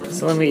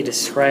So let me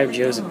describe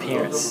Joe's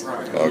appearance.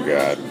 Oh,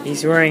 God.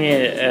 He's wearing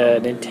a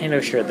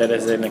Nintendo shirt that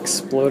has an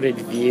exploded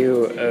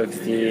view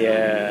of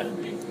the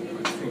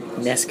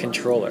NES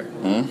controller.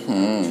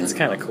 Mm-hmm. It's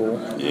kind of cool.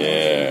 He's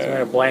Yeah.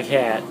 wearing a black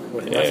hat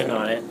with nothing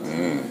on it.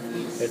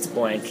 Mm. It's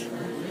blank.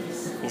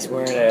 He's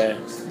wearing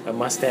a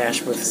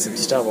mustache with some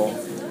stubble.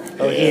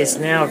 Oh, he Yeah. has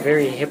now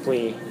very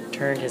hippily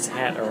turned his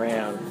hat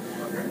around.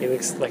 He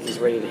looks like he's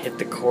ready to hit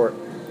the court.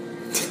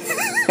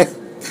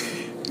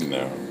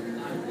 No.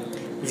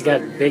 He's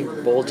got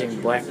big, bulging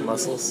black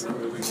muscles.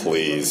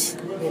 Please.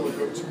 Yeah,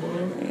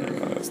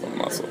 no, there's no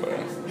muscle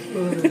there.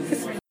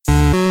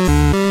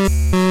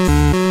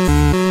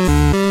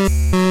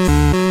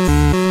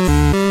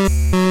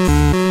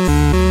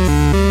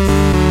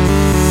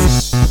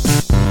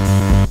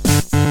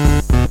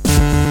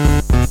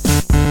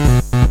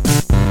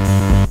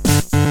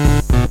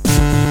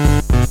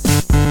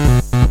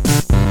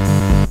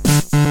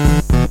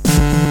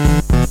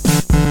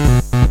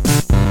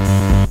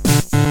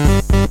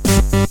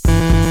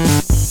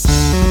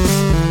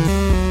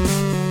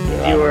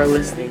 You are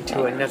listening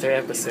to another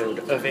episode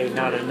of a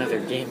Not Another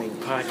Gaming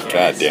podcast.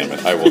 God damn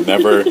it. I will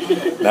never,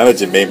 now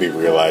that you made me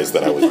realize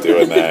that I was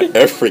doing that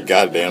every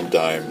goddamn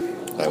time,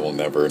 I will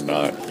never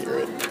not hear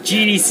it.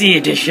 GDC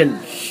edition.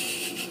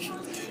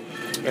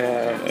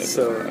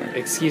 So,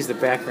 excuse the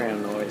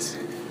background noise.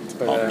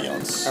 But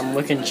Ambiance. I'm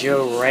looking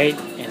Joe right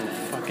in the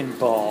fucking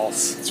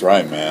balls. That's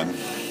right, man.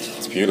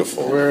 It's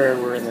beautiful.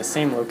 We're in the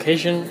same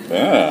location.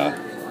 Yeah.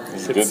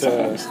 These are good It's,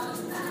 times.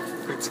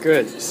 It's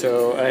good.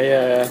 So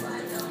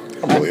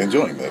I'm really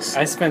enjoying this.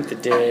 I spent the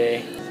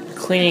day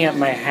cleaning up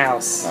my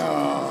house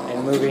Oh,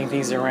 and moving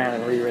things around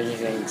and rearranging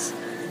things.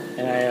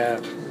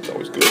 And it's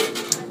always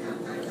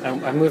good.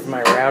 I moved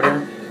my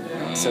router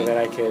so that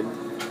I could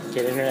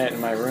get internet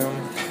in my room.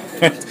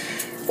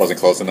 Wasn't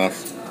close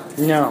enough?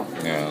 No,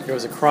 Yeah. it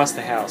was across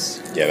the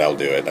house. Yeah, that'll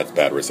do it. That's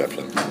bad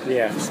reception.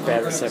 Yeah, it's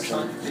bad reception.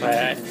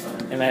 I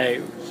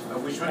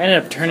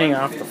ended up turning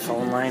off the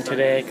phone line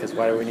today because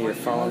why do we need a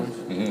phone?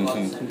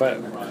 Mm-hmm.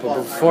 But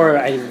before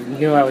I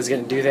knew I was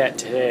going to do that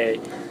today,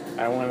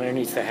 I went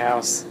underneath the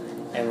house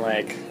and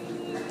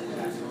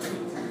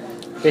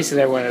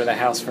basically I went into the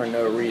house for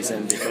no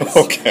reason because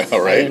Okay,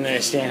 all I right. didn't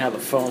understand how the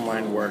phone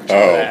line worked.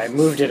 Oh. But I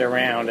moved it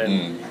around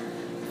and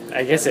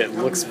I guess it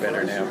looks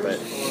better now, but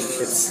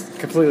it's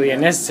completely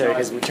unnecessary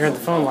because we turned the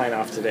phone line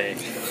off today.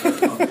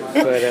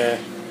 But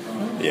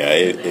Yeah,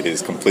 it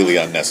is completely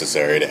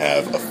unnecessary to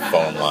have a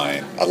phone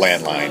line, a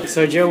landline.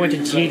 so Joe went to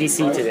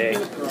GDC today.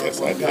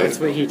 Yes, I That's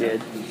did. what he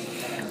did.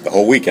 The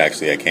whole week,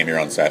 actually. I came here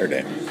on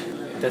Saturday.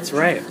 That's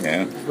right.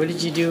 Yeah. What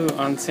did you do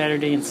on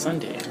Saturday and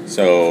Sunday?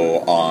 So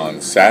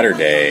on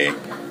Saturday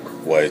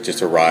was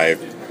just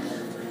arrived,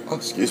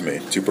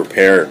 to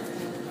prepare,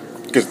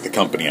 because the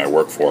company I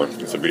work for,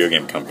 it's a video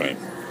game company.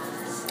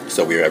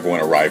 So everyone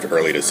arrived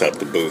early to set up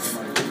the booth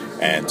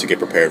and to get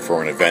prepared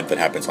for an event that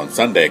happens on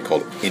Sunday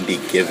called Indie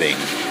Giving,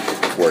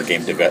 where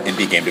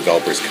indie game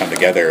developers come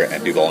together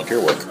and do volunteer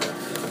work.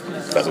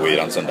 That's what we did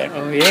on Sunday.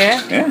 Oh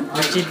yeah? Yeah.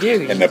 What'd you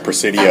do? In the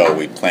Presidio,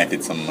 we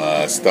planted some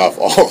stuff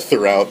all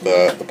throughout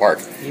the park.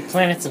 You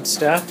planted some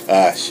stuff?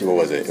 What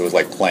was it? It was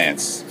like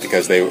plants,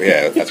 because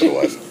that's what it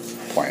was.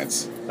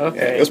 Plants. Okay.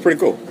 Yeah, it was pretty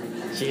cool.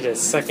 Did you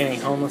just suck any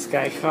homeless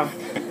guy cock?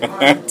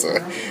 that's,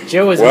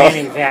 Joe was Well-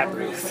 manning that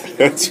booth.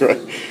 that's right.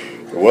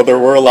 Well, there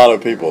were a lot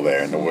of people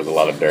there, and there was a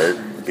lot of dirt.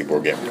 People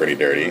were getting pretty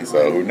dirty,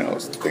 so who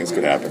knows? Things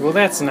could happen. Well,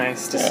 that's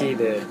nice to see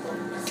the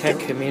tech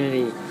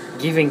community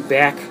giving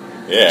back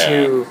Yeah.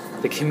 to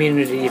the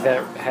community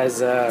that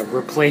has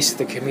replaced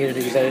the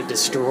community that it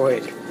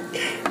destroyed.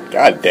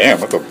 God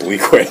damn, that's a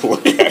bleak way to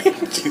look at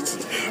it.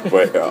 Jesus.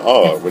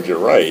 But you're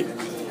right.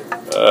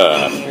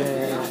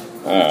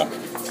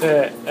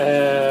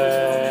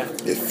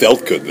 It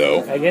felt good,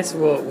 though. I guess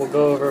we'll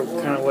go over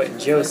kind of what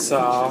Joe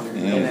saw, and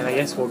then I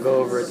guess we'll go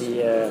over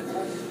the.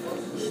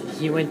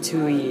 He went to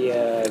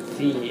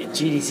the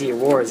GDC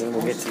Awards, and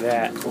we'll get to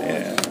that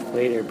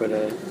later. But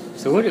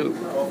so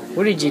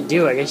what did you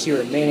do? I guess you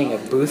were manning a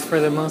booth for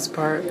the most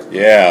part.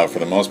 Yeah, for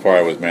the most part,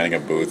 I was manning a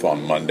booth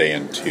on Monday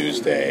and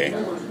Tuesday.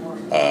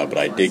 But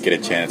I did get a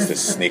chance to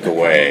sneak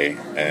away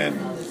and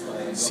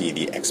see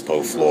the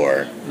expo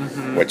floor,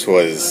 which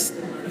was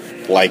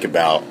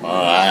about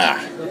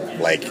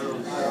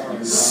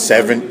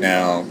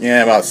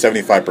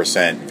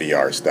 75%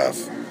 VR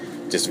stuff.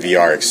 Just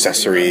VR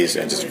accessories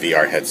and just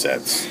VR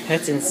headsets.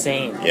 That's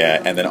insane.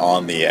 Yeah, and then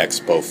on the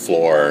expo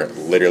floor,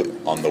 literally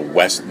on the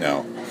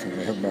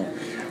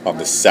on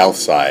the south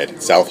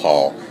side, South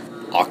Hall,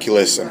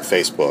 Oculus and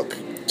Facebook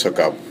took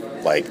up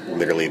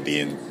literally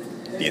the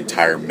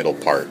entire middle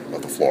part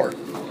of the floor.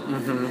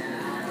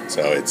 Mm-hmm.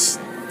 So it's.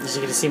 Did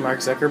you get to see Mark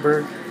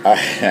Zuckerberg?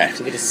 Did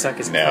you get to suck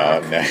his No,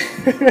 cock? no.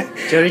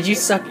 Joe, did you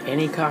suck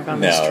any cock on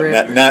this No,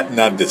 trip?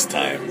 not this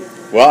time.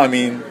 Well, I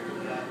mean,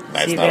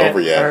 night's See not that? over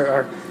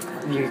yet.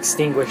 You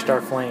extinguished our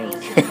flame.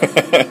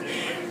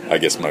 I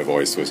guess my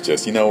voice was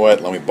just, you know what?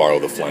 Let me borrow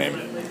the flame.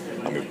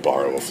 Let me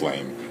borrow a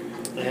flame.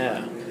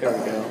 Yeah, there we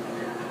go.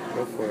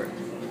 Go for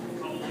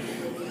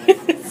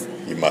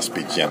it. You must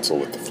be gentle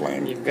with the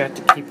flame. You've got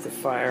to keep the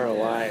fire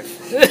alive.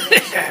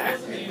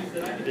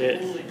 Yeah.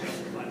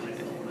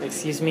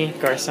 Excuse me,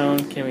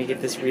 Garcon, can we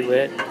get this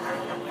relit?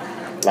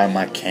 Light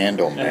my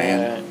candle,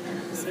 man.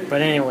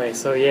 But anyway,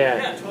 so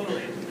yeah.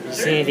 You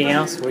see anything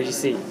else? What did you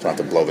see? Trying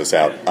to blow this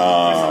out.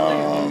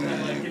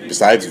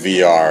 Besides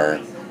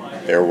VR,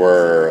 there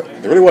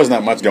really wasn't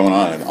that much going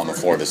on the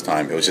floor this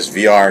time. It was just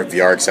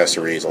VR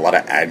accessories, a lot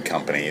of ad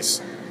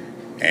companies,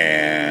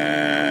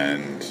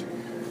 and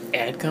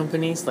ad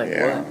companies like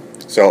yeah.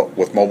 what? So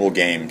with mobile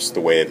games,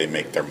 the way they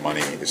make their money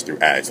is through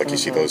ads. Like you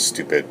see those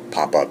stupid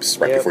pop-ups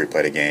right before you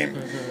play the game,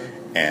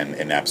 and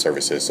in-app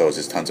services. So it's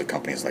just tons of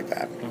companies like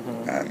that.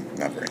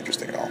 Not very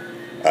interesting at all.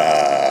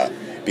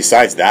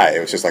 Besides that, it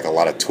was just like a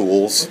lot of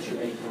tools,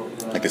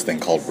 like this thing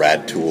called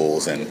Rad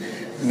Tools, and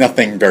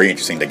nothing very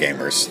interesting to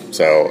gamers.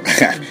 So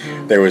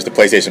there was the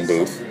PlayStation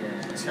booth.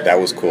 That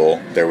was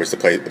cool. There was the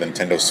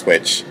Nintendo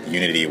Switch.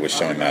 Unity was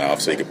showing that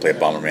off, so you could play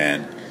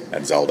Bomberman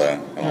and Zelda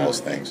and all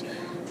those things.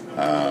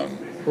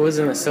 What was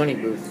in the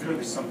Sony booth?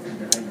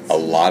 A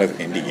lot of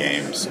indie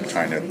games. I'm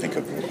trying to think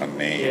of a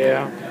name.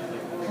 Yeah.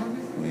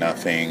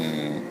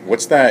 Nothing.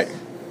 What's that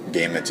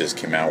game that just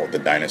came out with the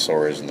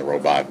dinosaurs and the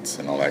robots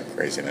and all that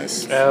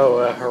craziness?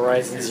 Oh,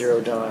 Horizon Zero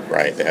Dawn.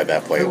 Right, they had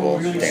that playable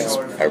games.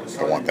 I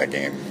want that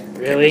game.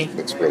 Really?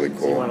 It's really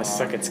cool. You want to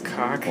suck its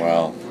cock?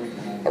 Well,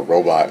 a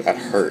robot, that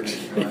hurt.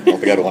 I don't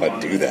think I'd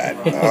want to do that.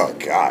 Oh,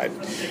 God.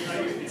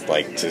 It's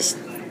like just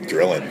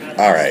drilling.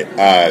 All right,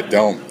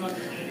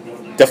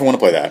 definitely want to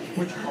play that.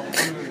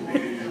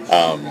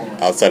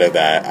 Outside of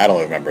that, I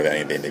don't remember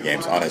any of the indie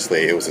games.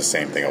 Honestly, it was the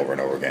same thing over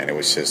and over again. It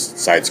was just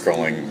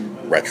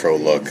side-scrolling, retro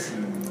look.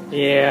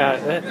 Yeah,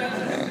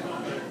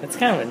 that's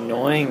kind of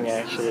annoying,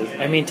 actually.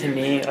 I mean, to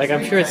me, like,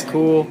 I'm sure it's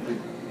cool.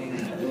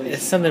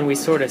 It's something we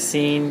sort of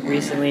seen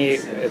recently.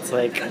 It's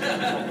like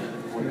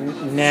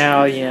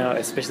now,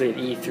 especially at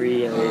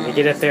E3, and they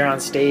get up there on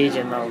stage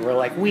and we're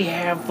like, we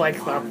have like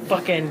a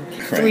fucking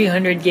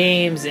 300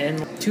 games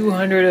and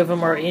 200 of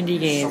them are indie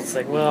games. It's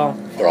like, well,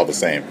 they're all the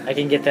same. I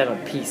can get that on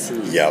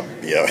PC. Yep.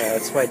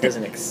 That's why it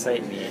doesn't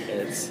excite me.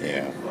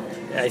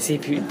 I see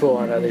people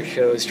on other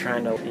shows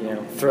trying to,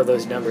 throw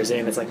those numbers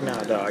in. It's like,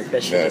 nah, dog,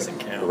 that shit doesn't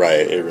count.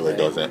 Right, it really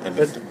doesn't. And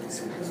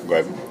go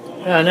ahead.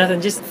 No,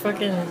 nothing. Just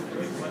fucking. I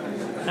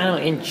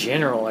don't know. In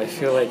general, I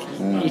feel like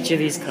each of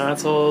these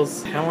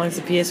consoles. How long has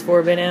the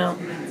PS4 been out?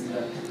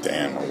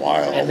 Damn, a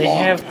while. And they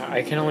have.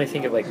 I can only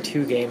think of like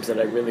 2 games that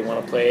I really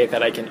want to play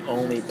that I can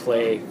only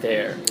play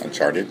there.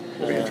 Uncharted.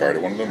 Was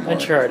Uncharted one of them?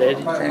 Uncharted.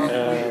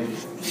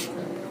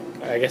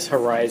 I guess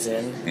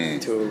Horizon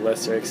to a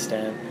lesser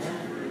extent.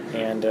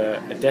 And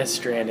Death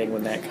Stranding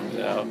when that comes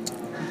out.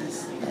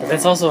 But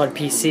that's also on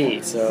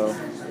PC, so...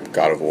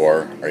 God of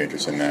War, are you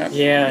interested in that?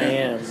 Yeah, I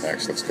am.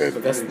 Actually, that's good.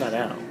 But that's not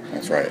out.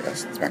 That's right,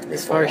 it's not going to be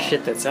as far as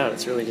shit that's out,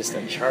 it's really just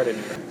Uncharted.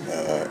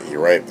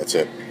 You're right, that's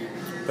it.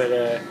 But,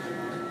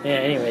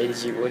 anyway,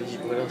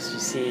 what else did you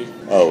see?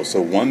 Oh, so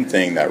one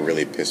thing that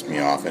really pissed me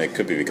off, and it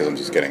could be because I'm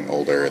just getting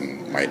older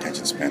and my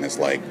attention span is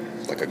like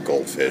a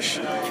goldfish,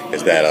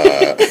 is that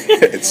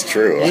it's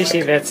true.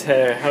 Usually that's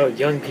how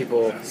young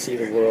people see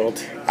the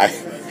world.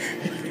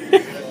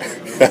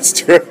 That's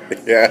true.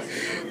 Yeah.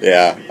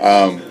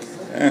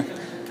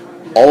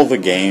 All the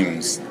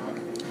games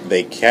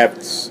they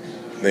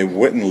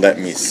wouldn't let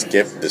me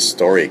skip the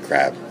story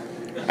crap.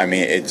 I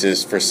mean, it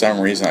just, for some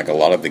reason, like a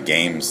lot of the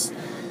games,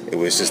 it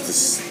was just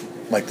this,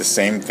 like the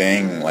same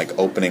thing, like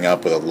opening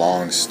up with a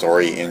long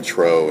story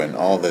intro and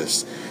all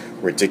this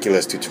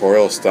ridiculous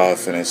tutorial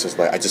stuff, and it's just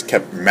like I just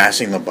kept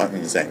mashing the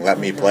buttons saying let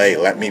me play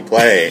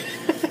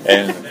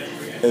and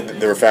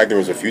the fact there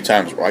was a few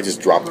times where I just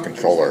dropped the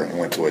controller and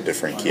went to a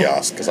different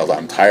kiosk because I was like,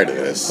 I'm tired of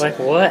this. Like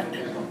what?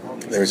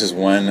 There was this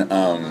one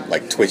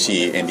like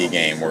twitchy indie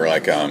game where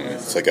like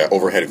it's like an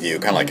overhead view,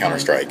 kind of like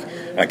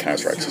Counter-Strike. Not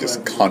Counter-Strike, it's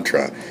just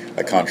Contra,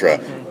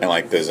 and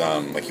like there's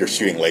like you're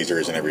shooting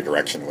lasers in every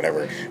direction,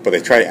 whatever. But they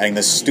tried adding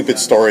this stupid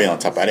story on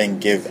top. I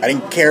didn't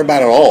care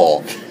about it at all,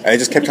 and they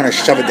just kept trying to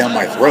shove it down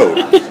my throat.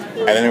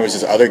 And then there was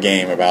this other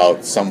game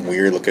about some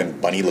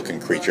weird-looking, bunny-looking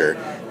creature,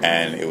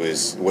 and it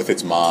was with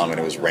its mom, and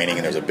it was raining,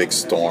 and there was a big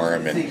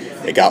storm, and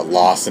it got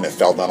lost, and it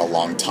fell down a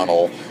long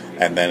tunnel,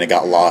 and then it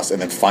got lost,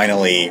 and then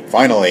finally,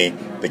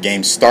 the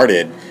game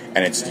started,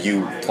 and it's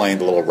you playing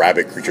the little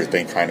rabbit creature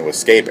thing trying to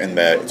escape, and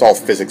it's all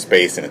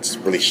physics-based, and it's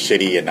really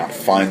shitty and not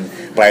fun,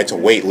 but I had to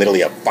wait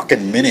literally a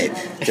fucking minute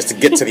just to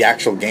get to the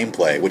actual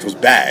gameplay, which was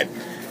bad.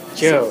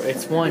 Joe,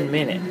 it's 1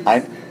 minute.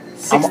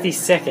 60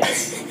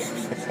 seconds.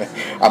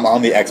 I'm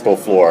on the expo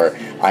floor.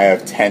 I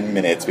have 10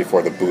 minutes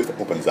before the booth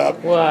opens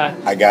up. Well,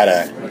 I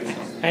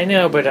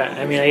know, but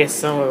I mean, I guess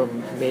some of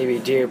them maybe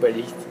do, but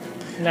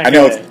I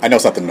know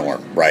it's not the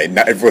norm, right?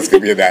 Not everyone's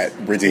going to be in that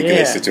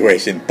ridiculous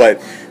situation,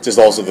 but just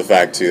also the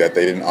fact, too, that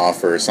they didn't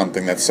offer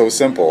something that's so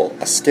simple,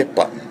 a skip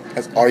button.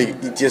 That's all you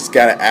just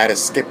got to add a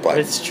skip button.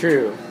 It's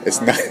true.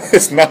 It's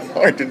not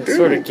hard to do.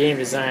 Sort of game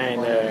design,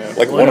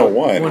 like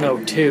 101.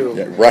 102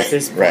 yeah, right, at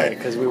this point,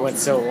 because we went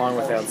so long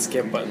without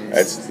skip buttons.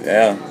 It's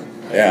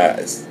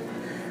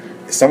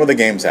some of the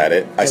games had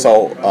it. I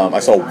saw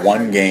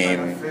one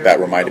game that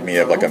reminded me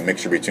of like a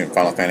mixture between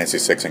Final Fantasy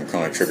VI and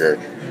Chrono Trigger,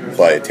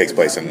 but it takes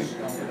place in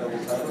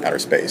outer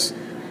space.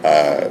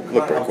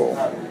 Looked pretty cool.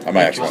 I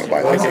might actually want to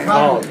buy that game.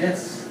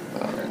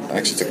 I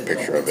actually took a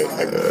picture of it.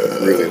 I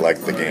really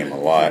liked the game a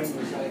lot.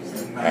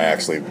 I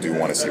actually do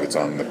want to see what's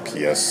on the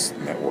PS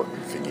Network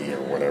thingy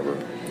or whatever.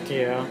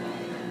 Yeah.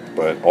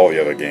 But all the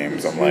other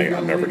games, I'm like,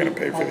 I'm never going to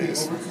pay for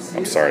these.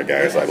 I'm sorry,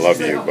 guys. I love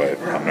you, but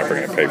I'm never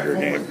going to pay for your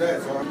game.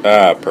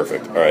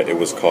 Perfect. All right. It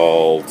was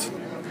called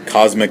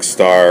Cosmic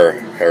Star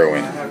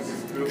Heroine.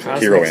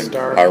 Heroine.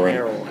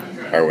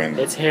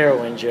 It's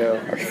heroin, Joe.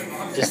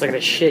 Just like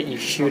the shit you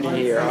shoot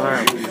into your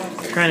arm.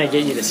 I'm trying to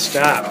get you to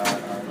stop.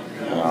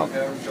 Well,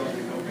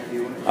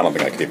 I don't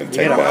think I could even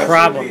take You got a that.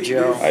 problem,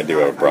 Joe. I do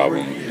have a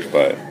problem,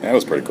 but that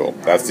was pretty cool.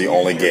 That's the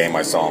only game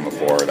I saw on the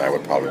floor that I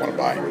would probably want to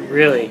buy.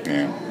 Really?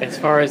 Yeah. As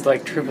far as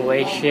like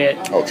AAA shit,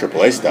 Oh, AAA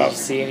did you stuff.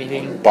 see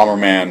anything?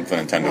 Bomberman for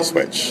Nintendo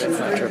Switch. That's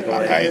not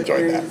AAA. I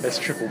enjoyed that. That's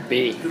triple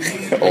B.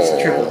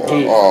 That's triple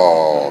D.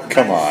 Oh,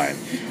 come on.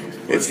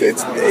 It's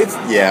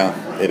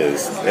yeah, it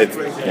is. It's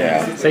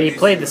yeah. So you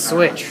played the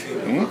Switch.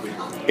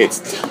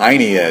 It's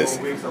tiny as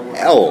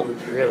hell.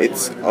 Really?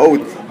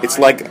 It's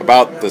like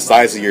about the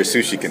size of your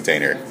sushi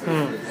container.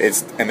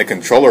 And the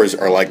controllers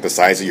are like the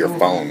size of your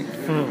phone.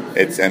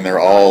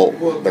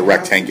 They're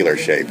rectangular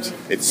shaped.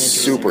 It's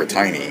super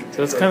tiny.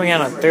 So it's coming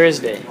out on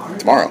Thursday.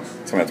 Tomorrow.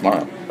 It's coming out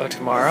tomorrow. Oh,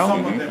 tomorrow?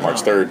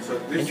 March 3rd.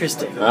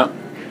 Interesting. Yeah.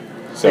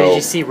 So So did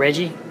you see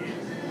Reggie?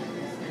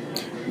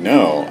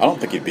 no, I don't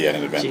think he'd be at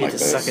an event Did you like get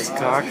to suck his this.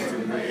 cock?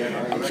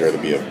 I'm sure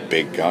there'd be a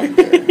big guy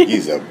there.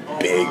 He's a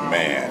big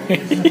man.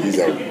 He's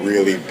a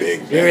really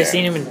big man. You ever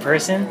seen him in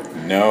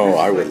person? No,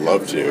 I would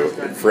love to.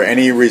 For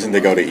any reason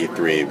to go to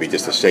E3, it'd be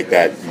just to shake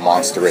that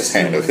monstrous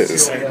hand of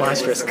his. That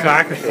monstrous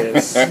cock of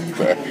his.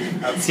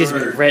 Excuse me,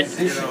 Reg.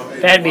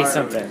 That'd be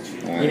something.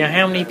 You know,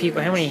 how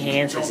many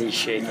hands has he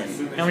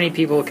shaken? How many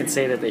people can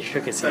say that they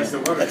shook his hand?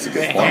 That's a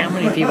good How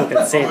point. many people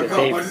can say that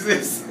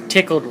they've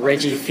tickled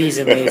Reggie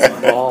Fils-Aimé's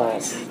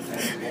balls?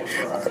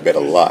 I bet a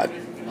lot.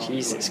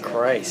 Jesus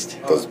Christ.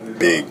 Those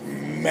big,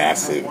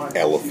 massive,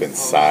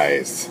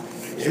 elephant-sized.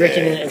 Did you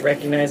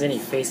recognize any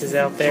faces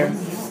out there?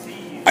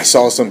 I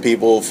saw some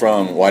people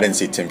from. Well, I didn't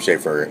see Tim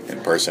Schafer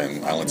in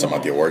person. I only saw him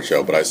at the award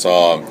show, but I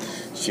saw.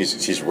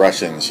 She's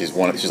Russian. She's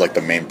like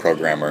the main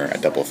programmer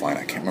at Double Fine.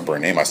 I can't remember her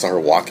name. I saw her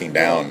walking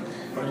down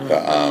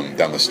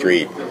the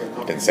street.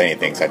 Didn't say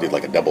anything, so I did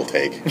like a double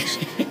take. I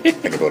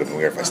think it would have been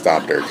weird if I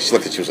stopped her. She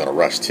looked like she was on a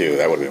rush too.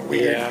 That would have been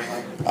weird.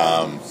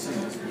 Yeah.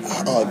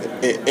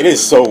 It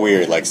is so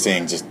weird, like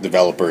seeing just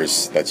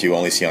developers that you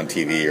only see on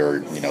TV or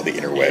the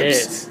It interwebs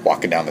is.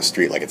 walking down the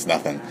street like it's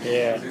nothing.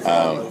 Yeah.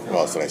 What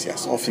else did I see? I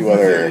saw a few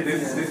other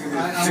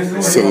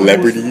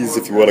celebrities,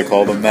 if you want to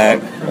call them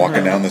that,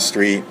 walking down the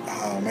street.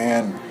 Oh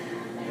man,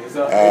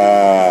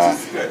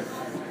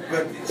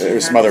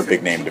 there's some other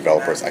big name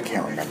developers. I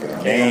can't remember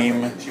their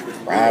name.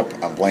 Crap,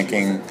 I'm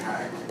blanking.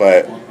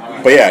 But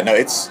yeah, no,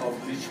 it's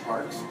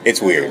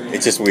weird.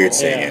 It's just weird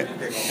seeing it.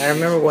 I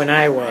remember when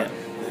I went,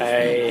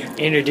 I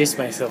introduced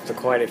myself to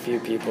quite a few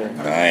people.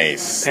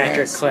 Nice.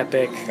 Patrick nice.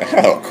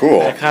 Klepek. Oh,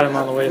 cool. I caught him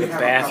on the way to the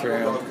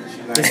bathroom.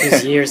 This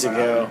was years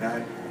ago.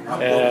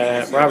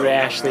 Robert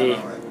Ashley,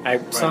 I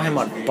saw him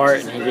on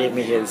Bart and he gave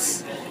me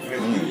his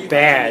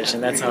badge,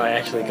 and that's how I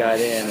actually got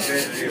in.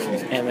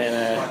 And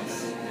then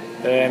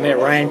I met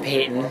Ryan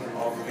Payton.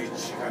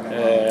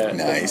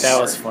 Nice. That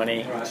was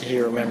funny. He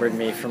remembered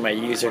me from my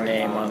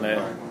username on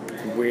the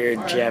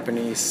weird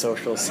Japanese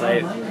social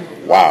site.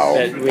 Wow.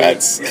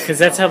 Because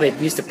that's how they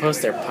used to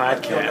post their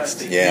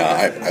podcast.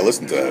 Yeah, I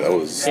listened to that. That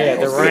was Yeah, that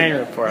the was Ryan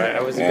good. Report.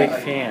 I was a big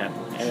fan.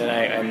 And then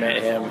I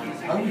met him.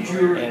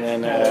 And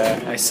then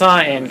I saw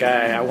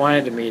N-Guy. I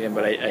wanted to meet him,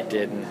 but I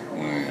didn't.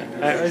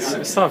 I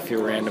saw a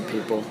few random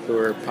people who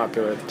were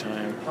popular at the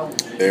time.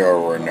 There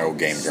were no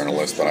game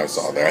journalists that I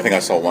saw there. I think I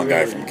saw one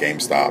guy from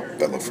GameStop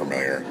that looked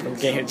familiar.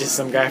 Just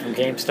some guy from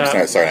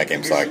GameStop? Sorry, not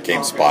GameStop.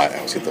 GameSpot. I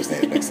always get those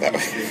names mixed up.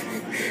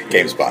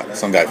 GameSpot.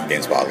 Some guy from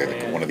GameSpot,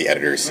 like one of the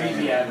editors.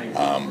 Yeah,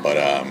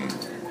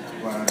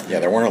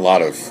 there weren't a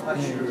lot of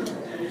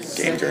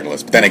game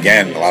journalists. But then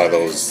again, a lot of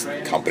those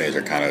companies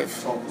are kind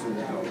of...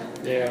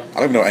 Yeah. I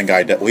don't even know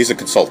N-Guy... Well, he's a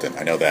consultant.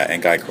 I know that.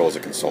 N-Guy Kroll is a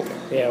consultant.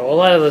 Yeah, well, a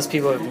lot of those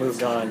people have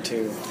moved on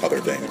to... Other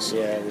things.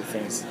 Yeah, other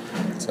things.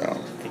 So...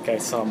 I think I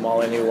saw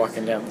Molyneux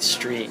walking down the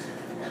street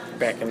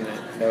back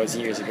that was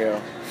years ago.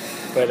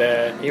 But,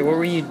 yeah, what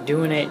were you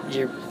doing at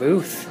your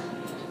booth?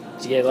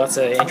 Did you get lots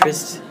of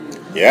interest?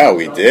 Yeah,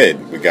 we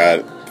did. We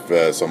got...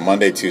 so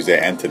Monday, Tuesday,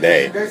 and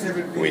today,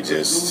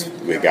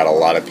 we got a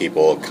lot of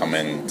people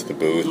coming to the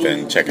booth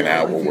and checking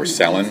out what we're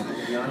selling.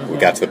 We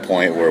got to the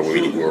point where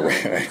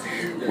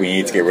we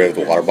need to get rid of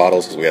the water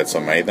bottles because we had so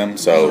many of them.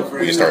 So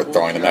we just started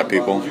throwing them at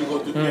people.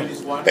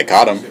 They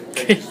caught them,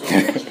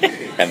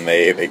 and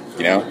they it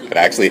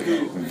actually,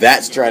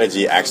 that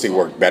strategy actually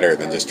worked better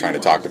than just trying to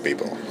talk to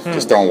people.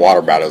 Just throwing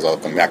water bottles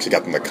at them actually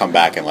got them to come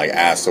back and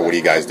ask, so what are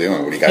you guys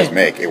doing? What do you guys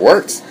make? It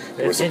worked.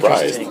 We were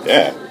surprised. Interesting.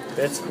 Yeah.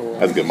 That's cool.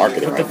 That's good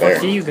marketing What the right fuck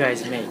there. do you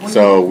guys make?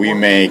 So we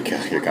make,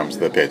 here comes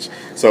the pitch.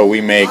 So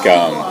we make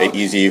it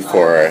easy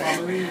for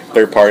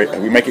third party.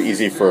 We make it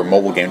easy for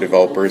mobile game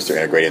developers to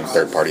integrate in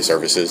third party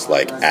services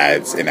like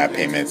ads, in-app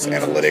payments,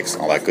 analytics,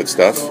 all that good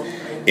stuff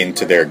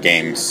into their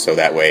games. So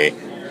that way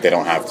they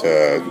don't have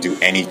to do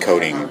any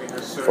coding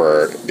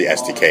for the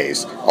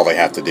SDKs. All they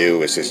have to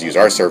do is just use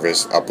our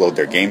service, upload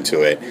their game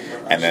to it,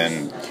 and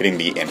then hitting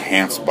the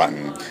enhance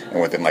button, and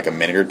within like a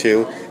minute or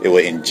two, it will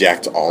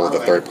inject all of the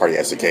third-party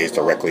SDKs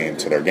directly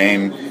into their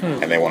game,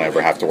 and they won't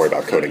ever have to worry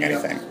about coding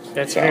anything.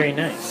 That's very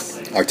nice.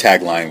 Our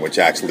tagline, which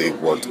actually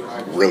worked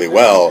really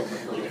well,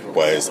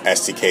 was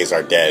SDKs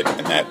are dead,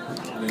 and that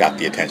got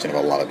the attention of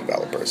a lot of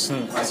developers.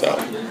 So,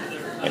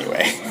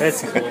 anyway.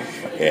 That's cool.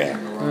 Yeah.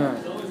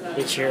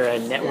 Get your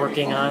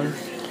networking on.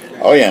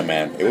 Oh yeah,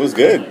 man, it was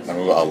good. I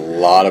mean, a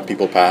lot of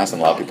people passed and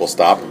a lot of people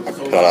stopped.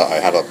 I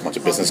had a bunch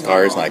of business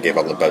cards and I gave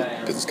all the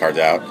business cards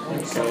out.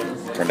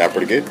 Okay. Turned out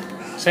pretty good.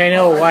 So I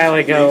know a while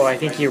ago, I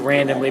think you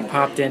randomly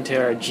popped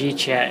into our G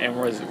chat and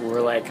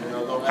were like,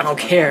 I don't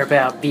care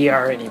about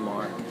VR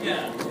anymore.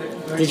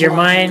 Did your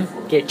mind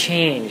get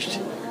changed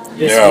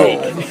this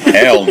week?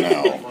 Hell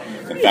no.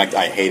 In fact,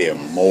 I hate it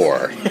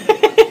more.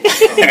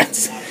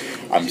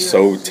 I'm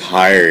so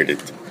tired of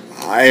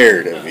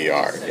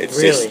VR. It's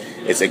really?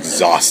 It's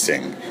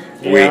exhausting.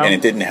 Yeah. And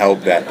it didn't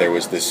help that there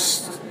was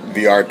this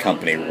VR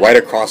company right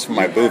across from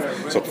my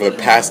booth. So for the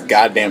past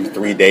goddamn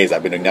 3 days,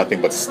 I've been doing nothing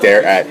but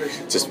stare at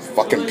just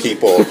fucking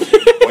people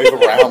wave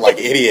around like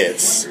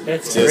idiots.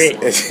 That's great.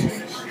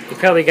 You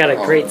probably got a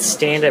great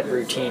stand-up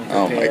routine prepared.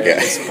 Oh my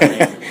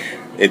god.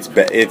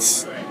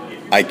 It's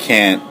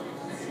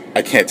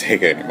I can't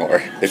take it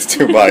anymore. It's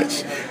too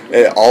much.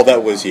 All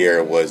that was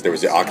here was there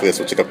was the Oculus,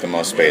 which took up the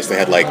most space. They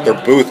had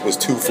their booth was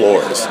 2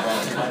 floors.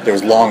 There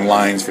was long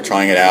lines for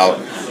trying it out.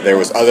 There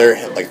was other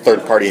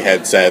third-party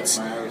headsets.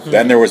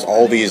 Then there was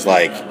all these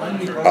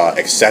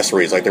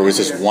accessories. There was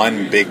this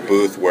one big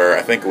booth where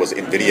I think it was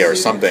NVIDIA or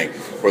something,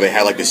 where they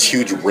had this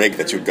huge rig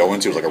that you would go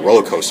into. It was like a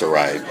roller coaster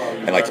ride,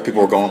 and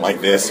people were going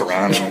like this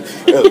around.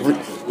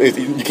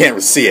 You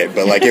can't see it,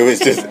 but it was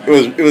just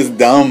it was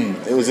dumb.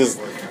 It was just.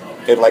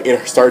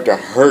 It started to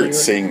hurt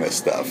seeing this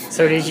stuff.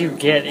 So did you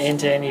get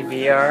into any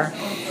VR?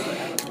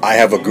 I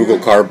have a Google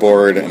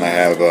Cardboard and I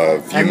have a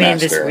Viewmaster. I mean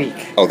this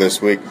week. Oh, this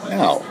week?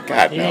 No,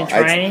 God, you no. Didn't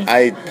try any?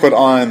 I put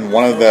on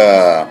one of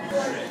the.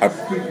 I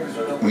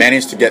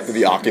managed to get through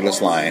the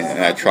Oculus line,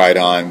 and I tried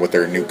on with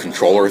their new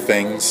controller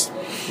things.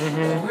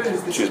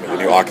 Mm-hmm. Excuse me, the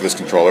new Oculus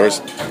controllers.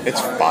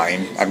 It's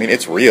fine. I mean,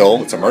 it's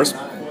real. It's immersive.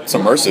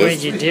 What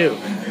did you do?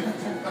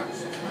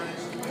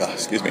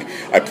 Excuse me.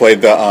 I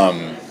played the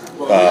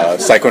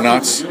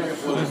Psychonauts,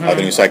 the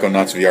new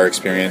Psychonauts VR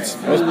experience.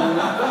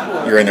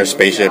 You're in their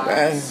spaceship.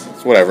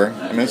 It's whatever.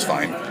 I mean, it's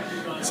fine.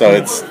 So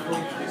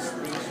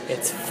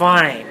It's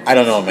fine. I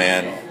don't know,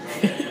 man.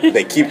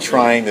 They keep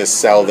trying to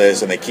sell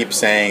this, and they keep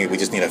saying we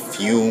just need a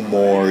few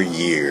more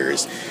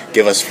years.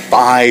 Give us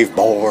 5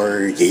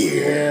 more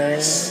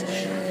years.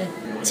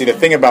 See, the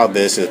thing about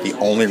this is that the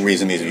only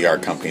reason these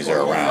VR companies are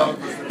around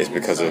is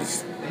because of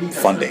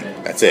funding.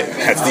 That's it.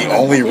 That's the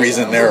only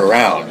reason they're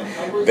around.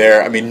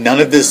 None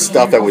of this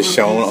stuff that was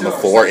shown on the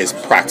floor is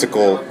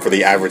practical for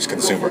the average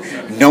consumer.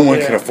 No one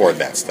can afford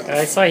that stuff.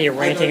 I saw you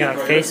ranting on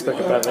Facebook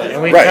about that,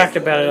 and we Right. talked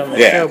about it on the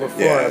show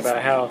before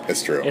about how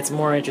that's true. It's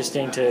more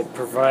interesting to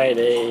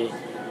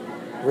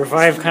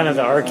revive kind of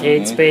the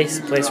arcade space,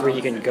 a place where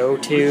you can go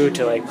to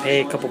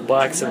pay a couple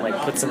bucks and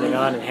put something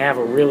on and have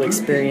a real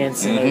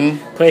experience in a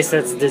place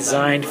that's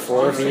designed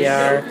for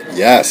VR.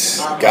 Yes,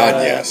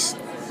 God, yes.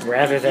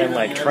 Rather than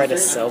try to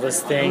sell this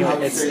thing,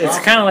 it's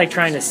kind of like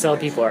trying to sell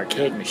people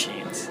arcade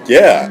machines.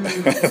 Yeah,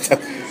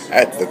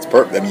 that's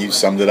perfect. I mean, you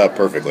summed it up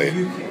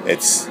perfectly.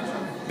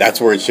 That's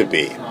where it should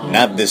be,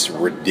 not this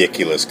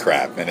ridiculous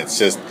crap. And it's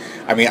just,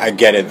 I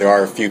get it. There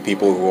are a few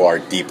people who are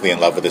deeply in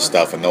love with this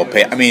stuff, and they'll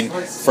pay.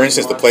 For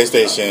instance, the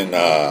PlayStation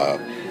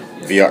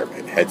VR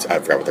heads. I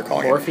forgot what they're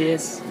calling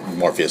it.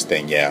 Morpheus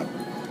thing. Yeah.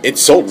 It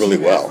sold really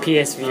well.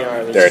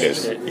 PSVR. There it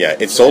is. Yeah,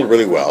 it sold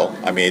really well.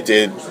 It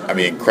did.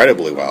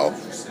 Incredibly well.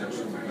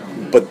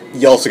 But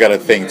you also got to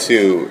think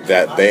too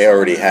that they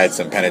already had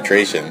some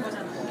penetration.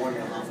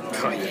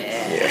 Oh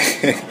yeah.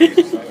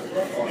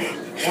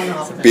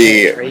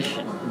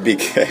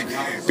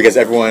 Because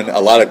a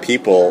lot of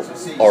people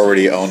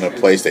already own a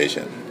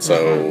PlayStation.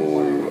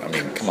 So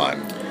come on,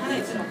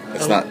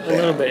 it's not a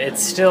little bit.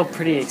 It's still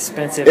pretty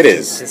expensive. It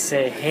is to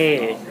say,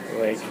 hey,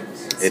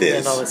 it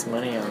is. Spend all this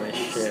money on this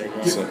shit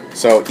again.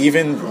 So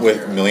even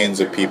with millions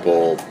of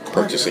people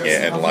purchasing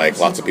it and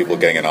lots of people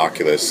getting an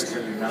Oculus,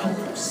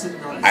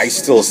 I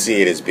still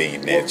see it as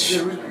being niche.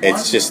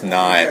 It's just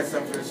not.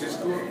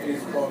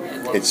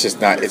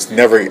 It's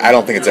never. I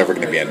don't think it's ever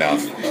going to be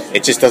enough.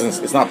 It just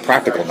doesn't. It's not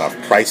practical enough,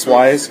 price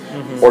wise,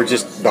 or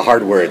just the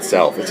hardware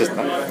itself. It's just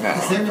not. No,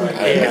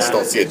 I just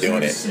don't see it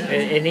doing it.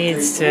 It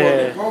needs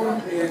to.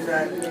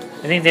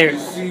 I think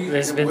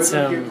there's been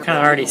some kind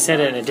of already said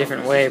it in a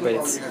different way,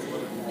 but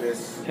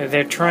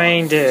They're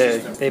trying to.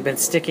 They've been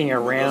sticking a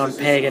round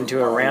peg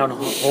into a round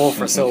hole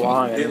for so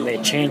long, and then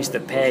they change the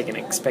peg and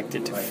expect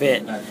it to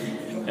fit. Yep.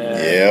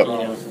 You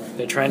know,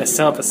 they're trying to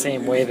sell it the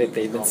same way that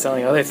they've been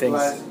selling other things.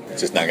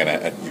 It's just not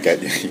gonna.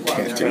 You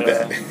can't do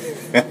that.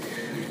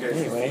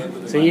 Anyway,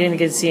 so you didn't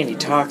get to see any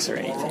talks or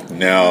anything?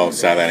 No,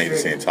 sadly I didn't get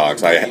to see any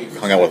talks. I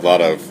hung out with a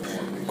lot of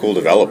cool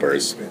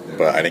developers,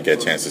 but I didn't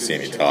get a chance to see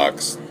any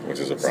talks, which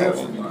is a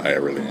problem. I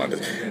really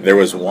wanted to. There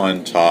was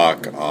one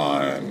talk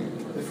on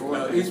the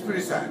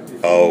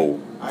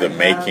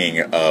making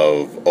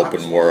of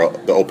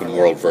the open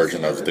world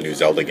version of the new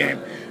Zelda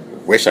game.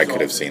 Wish I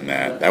could have seen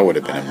that. That would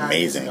have been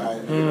amazing.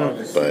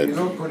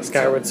 But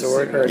Skyward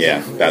Sword? Or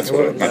yeah, that's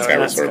what. Not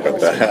Skyward Sword, but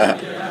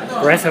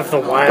Breath of the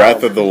Wild.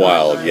 Breath of the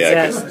Wild.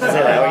 Yeah. Is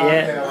that out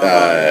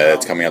yet?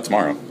 It's coming out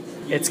tomorrow.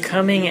 It's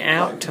coming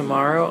out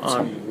tomorrow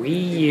on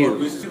Wii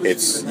U.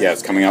 It's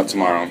coming out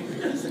tomorrow,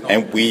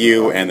 and Wii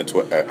U and the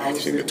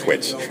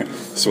Switch,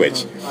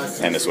 Switch,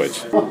 and the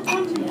Switch.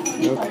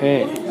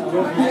 Okay. Oh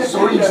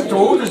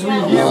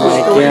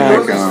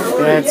my God,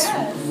 that's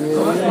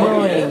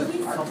annoying.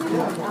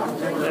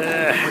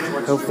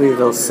 Hopefully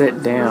they'll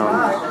sit down.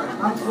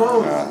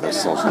 They're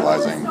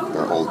socializing.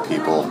 They're old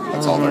people.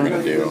 That's all they're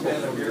gonna do.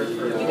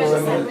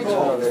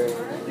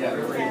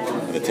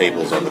 The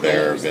tables over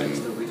there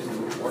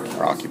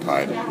are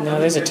occupied. No,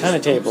 there's a ton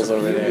of tables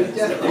over there.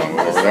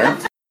 One over there.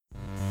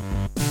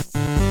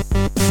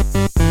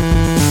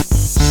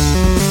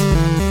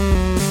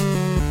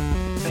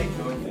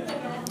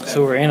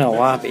 So we're in a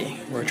lobby.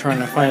 We're trying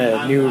to find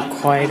a new,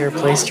 quieter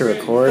place to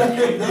record.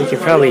 You can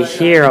probably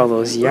hear all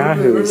those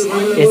yahoos.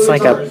 It's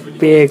like a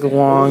big,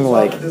 long,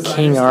 like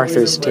King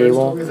Arthur's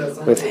table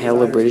with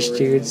hella British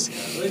dudes.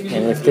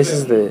 And if this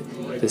is the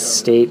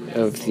state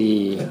of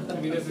the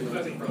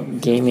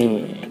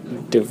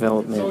gaming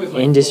development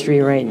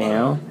industry right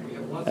now,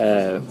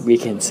 we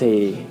can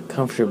say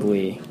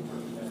comfortably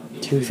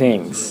two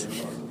things.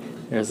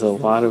 There's a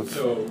lot of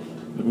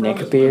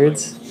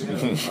neckbeards,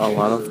 a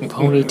lot of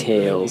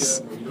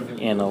ponytails,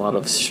 and a lot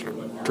of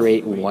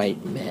straight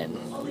white men.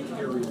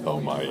 Oh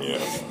my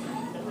yes.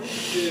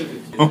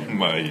 Oh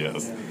my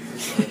yes.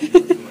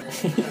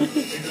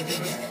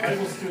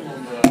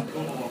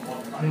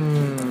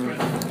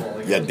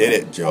 You did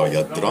it, Joe.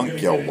 You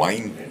drunk your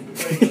wine.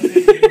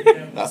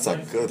 That's a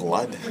good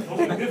lad.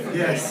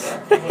 Yes.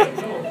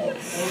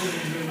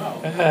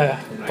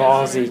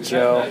 Ballsy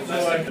Joe.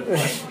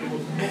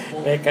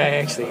 That guy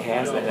actually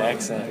has that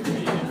accent.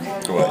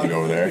 What, you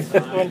go over there?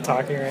 I'm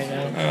talking right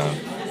now.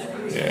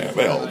 Yeah,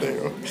 they all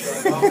do.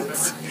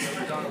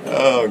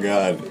 Oh,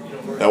 God.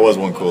 That was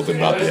one cool thing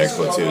about the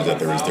expo, too, is that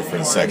there was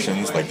different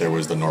sections. Like, there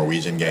was the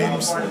Norwegian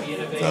games,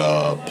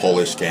 the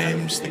Polish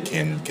games, the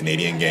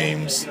Canadian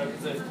games.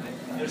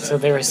 So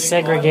there was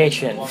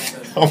segregation.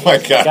 Oh, my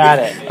God. Got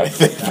it. I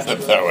think about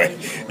it that way.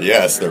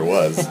 Yes, there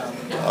was.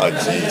 Oh,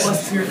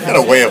 jeez. You got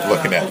a way of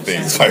looking at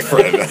things, my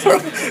friend. I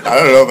don't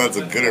know if that's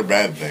a good or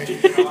bad thing.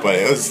 But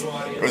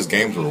those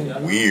games were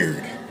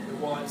weird.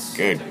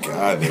 Good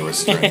God, they were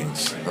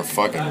strange. They're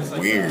fucking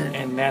weird.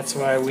 And that's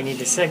why we need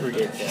to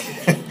segregate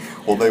them.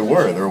 Well, they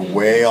were. They're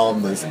way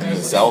in the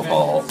South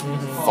Hall,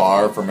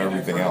 far from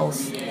everything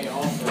else.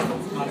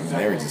 And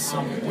there was just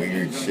some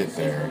weird shit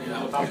there.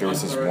 Like there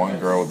was this one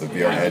girl with the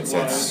VR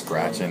headset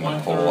scratching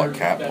a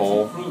cat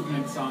pole.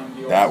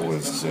 That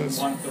was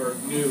just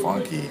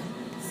funky.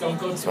 So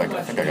I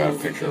think I got a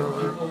picture of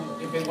her.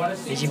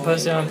 Did you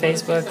post it on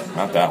Facebook?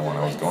 Not that one.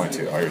 I was going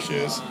to. Oh, here she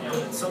is.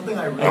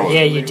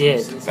 Yeah, you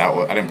did.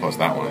 I didn't post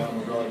that one.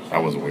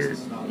 That was weird.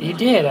 You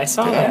did. I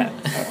saw that.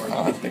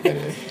 I think I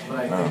did.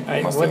 No,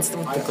 what's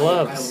with the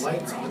gloves?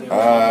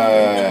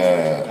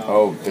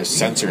 There's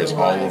sensors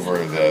all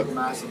over the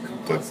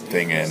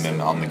thing, and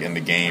then in the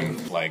game,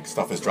 like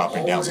stuff is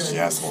dropping down, so she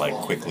has to like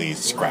quickly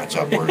scratch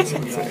upwards.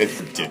 And it's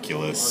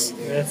ridiculous.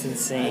 That's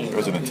insane. There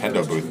was a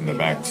Nintendo booth in the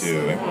back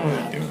too. They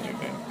weren't doing anything.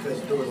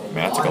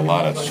 Man, I took a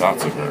lot of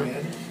shots of her.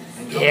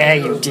 Yeah,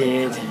 you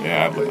did.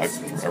 Yeah, from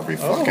every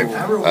fucking.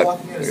 Look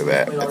at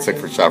that. I took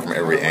a shot from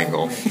every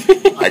angle.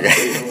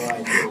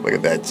 Look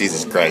at that.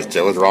 Jesus Christ,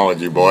 Joe, what's wrong with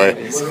you, boy?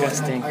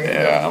 Disgusting.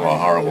 Yeah, I'm a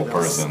horrible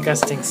person.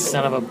 Disgusting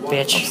son of a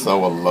bitch. I'm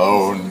so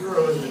alone.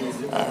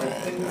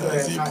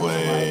 Alright,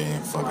 Z-Play,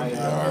 fucking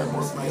VR,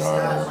 more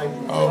VR.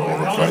 Oh,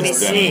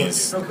 overpriced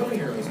Denny's.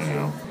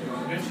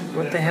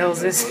 What the hell is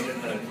this?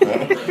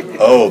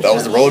 Oh, that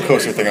was the roller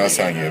coaster thing I was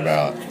telling you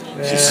about.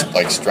 She's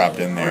like strapped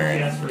in there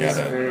and got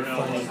it.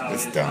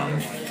 It's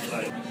dumb.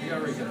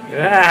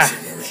 Ah,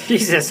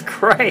 Jesus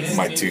Christ.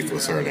 My tooth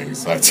was hurting,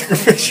 so I took a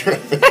picture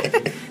of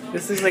it.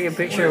 This looks like a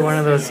picture of one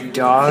of those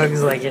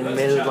dogs, like in the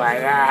middle,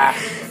 like, ah.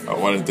 I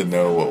wanted to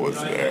know what was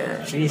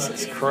there.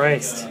 Jesus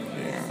Christ.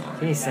 Yeah.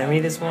 Can you send me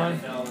this one?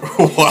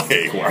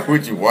 Why? Why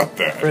would you want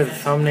that? For the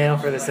thumbnail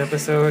for this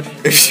episode?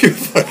 If you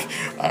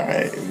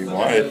alright, if you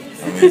want it.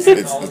 I mean,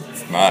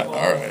 it's not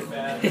alright.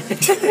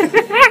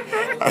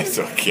 I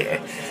don't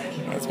care.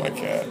 That's my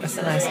cat. That's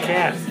a nice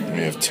cat.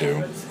 We have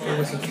two. Good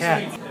looking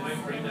cat.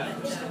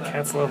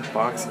 Cats love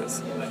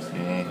boxes.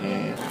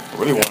 I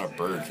really want a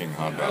Burger King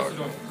hot dog.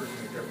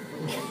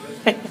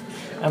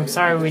 I'm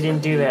sorry we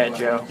didn't do that,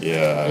 Joe.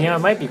 Yeah. You know, it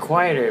might be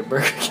quieter at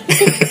Burger King.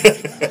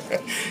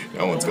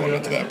 No one's going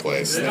into that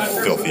place. That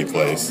filthy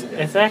place.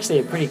 It's actually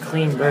a pretty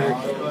clean Burger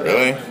King.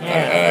 Really? Yeah.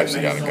 I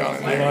actually haven't gone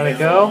in You there. want to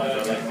go?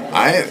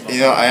 I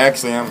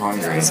actually am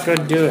hungry. Let's go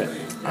do it.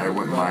 I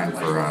wouldn't mind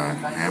for a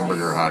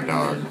hamburger hot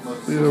dog.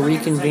 We will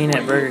reconvene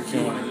at Burger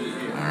King.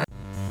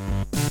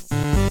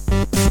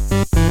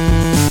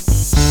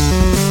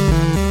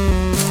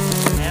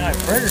 Now at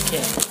Burger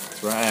King.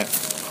 That's right.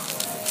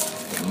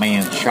 The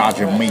man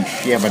charging me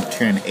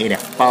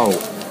 $17.84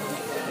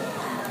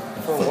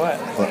 For what?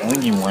 for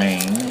onion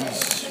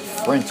rings,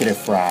 Frenchity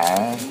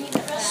fry,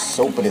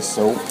 soapity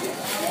soap,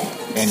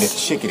 and the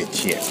chickity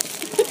chip.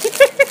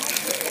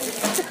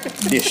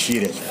 This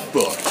shit is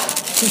fuck.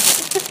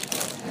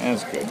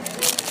 That's good.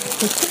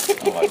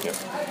 I like it.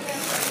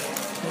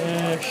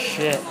 Oh,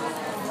 shit.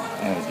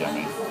 That is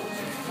yummy.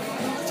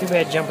 Too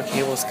bad Jumper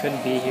Cables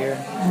couldn't be here.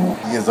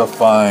 He is a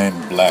fine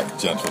black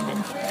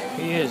gentleman.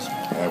 He is.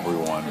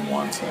 Everyone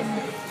wants him.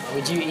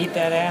 Would you eat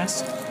that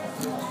ass?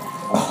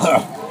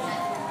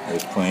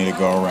 There's plenty to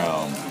go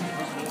around.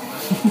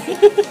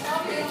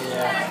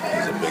 Yeah.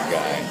 He's a big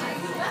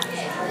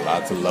guy.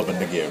 Lots of loving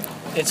to give.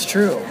 It's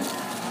true.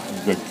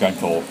 He's a good,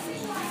 gentle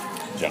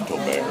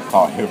bear.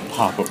 Call him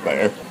Papa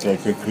Bear.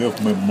 Take a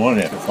give me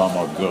money if I'm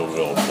a good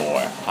little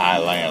boy.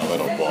 Highland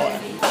little boy.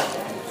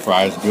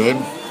 Fries good?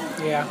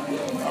 Yeah.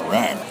 All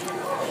right.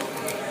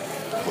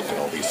 Look at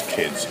all these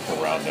kids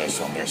around us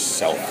on their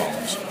cell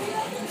phones,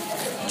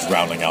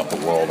 drowning out the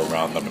world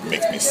around them. It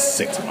makes me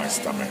sick to my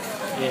stomach.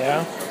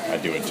 Yeah. I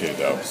do it too,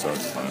 though, so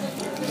it's fun.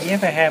 You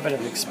have a habit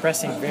of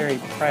expressing very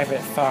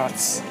private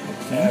thoughts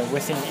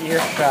within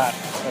earshot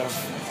of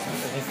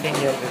the thing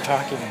that you're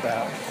talking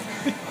about.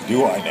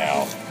 Do I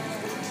now?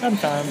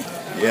 Sometimes.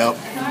 Yep.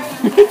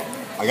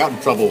 I got in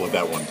trouble with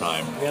that one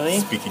time. Really?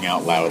 Speaking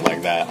out loud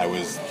like that. I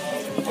was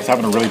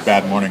having a really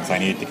bad morning because I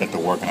needed to get to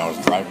work, and I was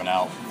driving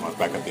out. I was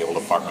back at the old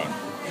apartment,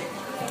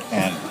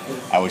 and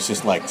I was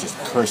just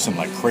cursing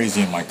like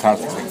crazy in my car.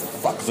 I was like,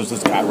 fuck, 'cause there's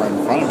this guy right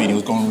in front of me, and he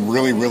was going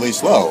really, really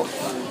slow.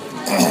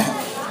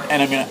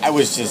 And I mean, I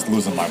was just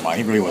losing my mind.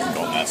 He really wasn't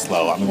going that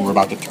slow. I mean, we were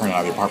about to turn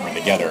out of the apartment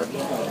together.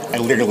 I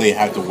literally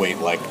had to wait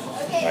like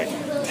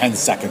 10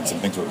 seconds and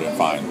things would have been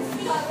fine.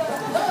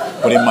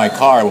 But in my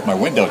car with my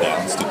window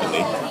down,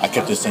 stupidly, I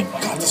kept just saying,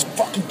 God, this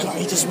fucking guy,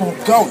 he just won't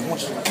go.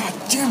 God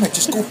damn it,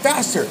 just go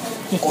faster.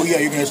 Oh yeah,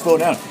 you're going to slow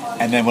down.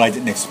 And then what I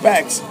didn't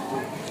expect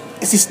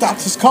is he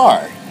stopped his car.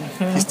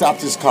 Mm-hmm. He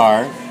stopped his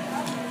car,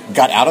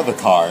 got out of the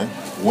car,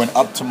 went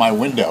up to my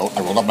window.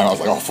 I was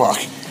like, oh fuck.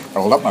 I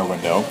rolled up my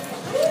window,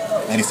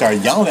 and he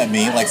started yelling at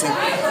me, like saying,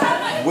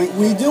 what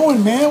are you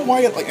doing, man?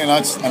 Why? And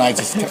I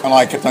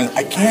kept on,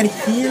 I can't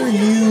hear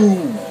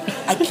you.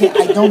 I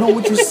don't know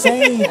what you're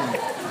saying.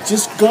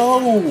 Just go.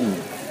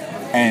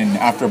 And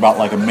after about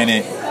like a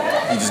minute,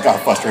 he just got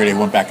frustrated,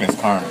 went back in his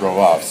car and drove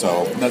off.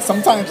 So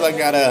sometimes I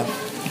gotta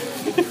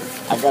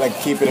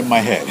keep it in my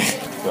head.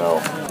 So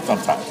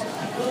sometimes.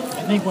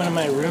 I think one of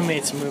my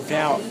roommates moved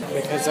out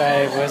because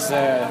I was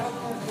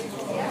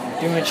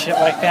doing shit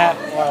like that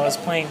while I was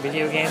playing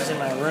video games in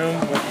my room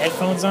with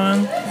headphones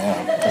on.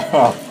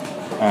 Yeah.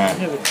 You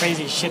know the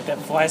crazy shit that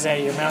flies out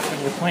of your mouth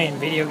when you're playing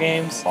video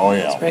games? Oh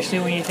yeah. Especially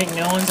when you think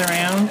no one's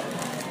around.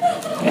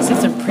 I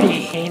said some pretty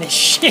heinous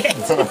shit.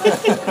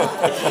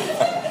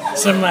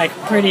 Some like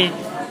pretty,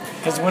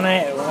 because when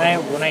I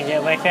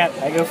get like that,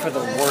 I go for the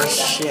worst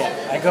shit.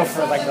 I go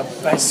for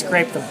I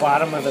scrape the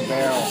bottom of the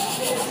barrel.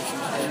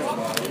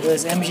 It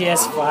was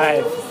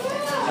MGS5.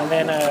 And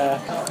then,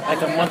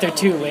 like a month or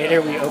two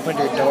later, we opened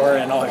her door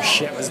and all her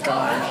shit was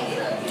gone.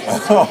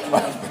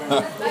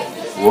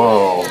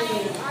 Whoa.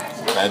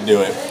 That'd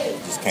do it.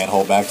 Just can't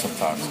hold back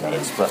sometimes. Gotta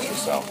express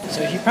yourself.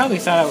 So he probably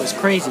thought I was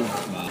crazy,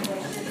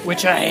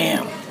 which I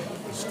am.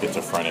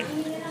 Schizophrenic.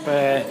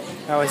 But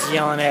I was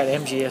yelling at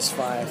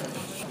MGS5,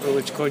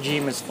 which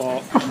Kojima's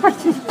fault.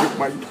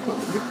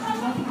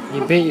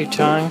 You bit your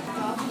tongue?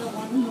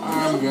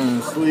 I'm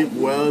gonna sleep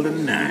well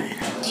tonight.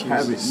 Jesus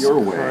Have it your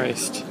way.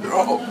 Christ.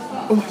 Oh,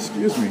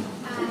 excuse me.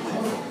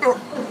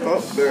 Oh,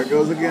 there it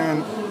goes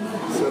again.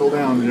 Settle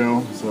down,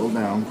 Joe. Settle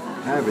down.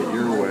 Have it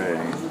your way.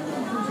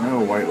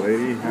 No, white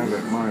lady, have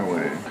it my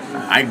way.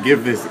 I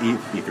give this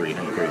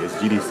this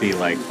GDC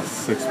like a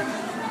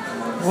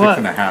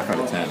 6.5 out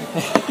of 10.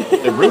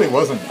 It really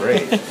wasn't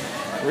great.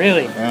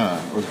 Really?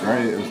 Yeah, it was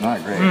great. It was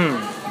not great.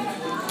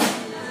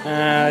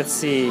 Let's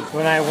see.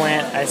 When I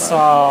went, I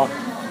saw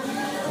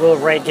Will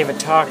Wright give a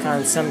talk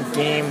on some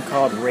game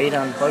called Raid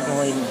on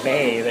Bugling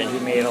Bay that he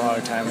made a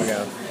long time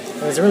ago.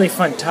 It was a really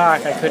fun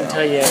talk. I couldn't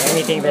tell you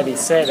anything that he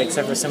said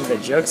except for some of the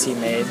jokes he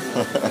made,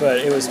 but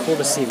it was cool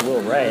to see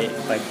Will Wright.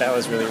 Like, that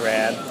was really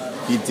rad.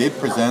 He did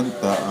present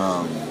the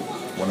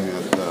one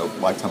of the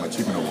Lifetime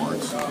Achievement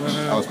Awards. Mm-hmm.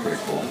 That was pretty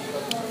cool.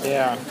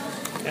 Yeah.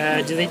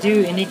 Do they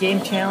do Indie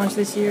Game Challenge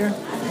this year? Not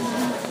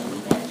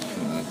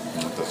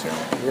this year.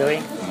 Really?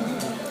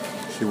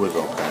 Mm-hmm. She was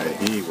okay.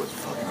 He was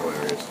fucking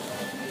hilarious.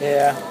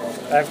 Yeah.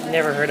 I've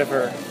never heard of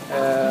her.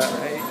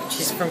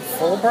 She's from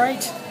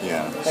Fulbright?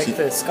 Yeah. Like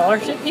the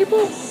scholarship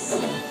people?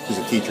 She's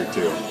a teacher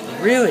too.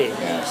 Really?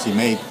 Yeah, she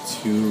made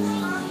two.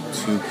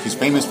 She's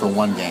famous for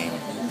one game,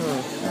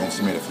 and then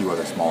she made a few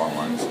other smaller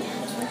ones.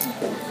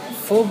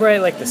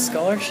 Fulbright, like the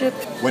scholarship?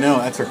 Well, no,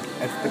 that's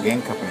the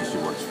game company she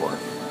works for.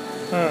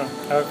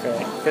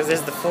 Okay. Because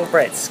there's the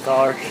Fulbright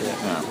scholarship.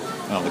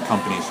 No, the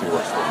company she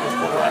works for is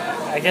Fulbright.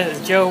 I guess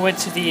Joe went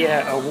to the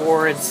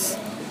awards,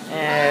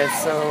 and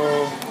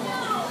so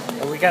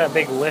we got a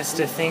big list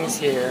of things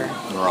here.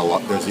 There are a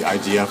lot. There's the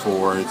IGF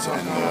Awards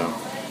and the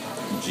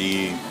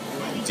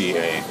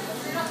GDA,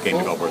 Game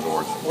Developers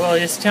Awards. Well,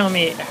 just tell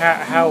me,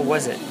 how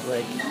was it?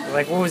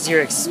 Like what was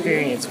your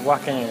experience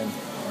walking in?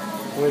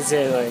 Was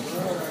it like...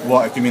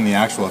 Well, if you mean the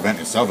actual event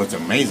itself, it's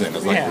amazing.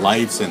 There's like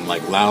lights and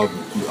like loud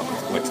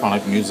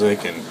electronic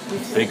music and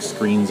big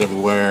screens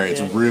everywhere.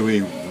 It's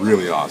really,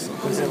 really awesome.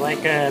 Was it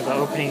like the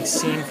opening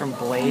scene from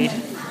Blade?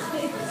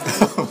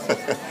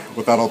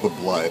 Without all the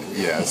blood,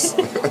 yes.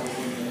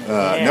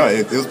 No,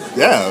 it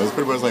was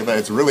pretty much like that.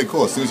 It's really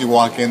cool. As soon as you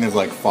walk in, there's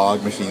like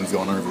fog machines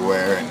going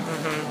everywhere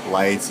and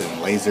lights and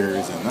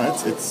lasers,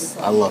 and it's.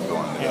 I love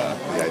going to the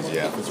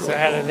IGF. It's really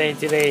how cool.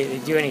 do they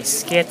do any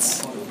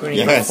skits? Do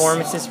any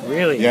performances?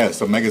 Really? Yeah,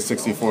 so Mega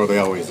 64, they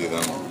always do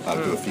them.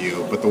 Do a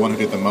few, but the one who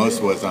did the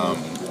most was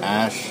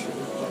Ash.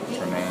 What's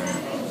her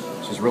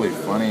name? She's really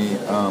funny.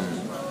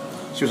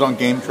 She was on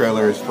game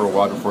trailers for a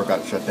while before it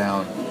got shut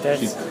down.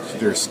 She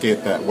did a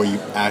skit that where you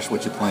Ash,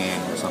 what you playing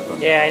or something.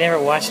 Yeah, I never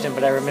watched them,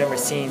 but I remember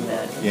seeing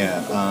that.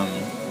 Yeah,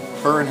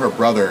 her and her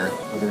brother,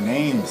 their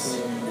names.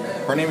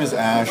 Her name is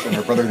Ash, and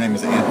her brother's name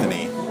is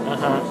Anthony.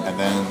 And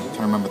then I'm trying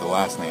to remember the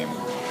last name.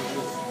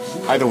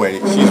 Either way,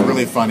 she's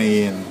really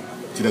funny, and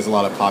she does a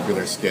lot of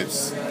popular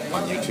skits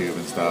on YouTube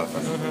and stuff.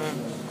 And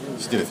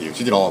she did a few.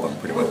 She did all of them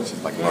pretty much.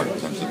 She's like a large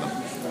percentage of them.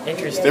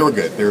 Interesting. They were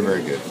good. They were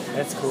very good.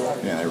 That's cool.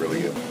 Yeah, they're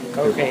really good.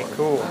 Okay,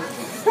 cool.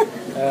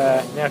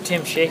 Now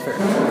Tim Schafer.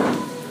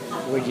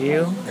 Would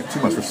you? I have too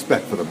much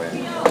respect for the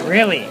man.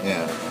 Really?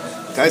 Yeah.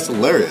 Guy's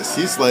hilarious.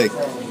 He's like,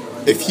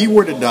 if he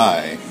were to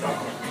die,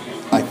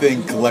 I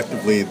think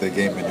collectively the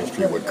game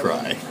industry would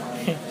cry.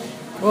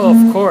 Well,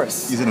 of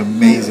course. He's an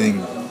amazing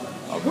man.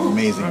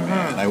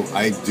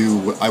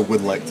 I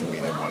would like to meet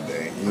him one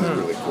day. He's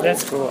really cool.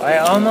 That's cool.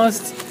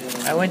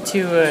 I went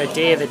to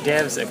Day of the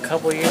Devs a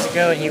couple years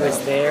ago, and he was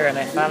there, and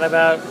I thought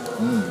about,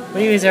 but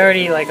he was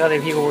already, like,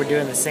 other people were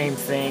doing the same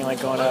thing,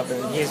 like, going up,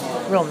 and he was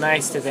real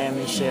nice to them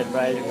and shit,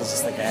 but it was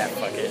just like,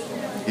 fuck it.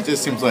 He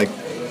just seems like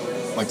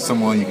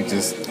someone you could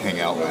just hang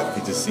out with.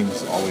 He just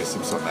always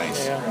seems so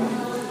nice. Yeah.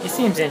 He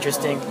seems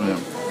interesting.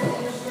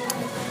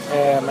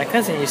 Yeah. My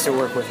cousin used to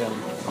work with him.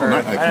 Oh,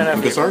 nice. I don't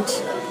know.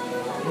 LucasArts?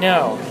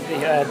 No,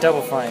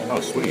 Double Fine. Oh,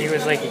 sweet. He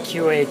was like a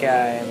QA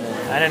guy,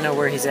 and I don't know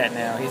where he's at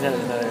now. He's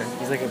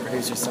like a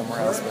producer somewhere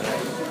else, but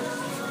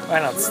I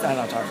don't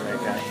talk to that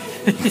guy.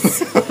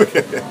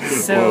 Okay.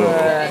 So,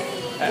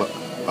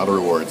 a lot of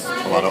rewards,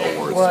 a lot of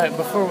awards. Well,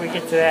 before we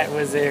get to that,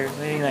 was there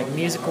any like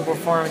musical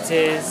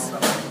performances?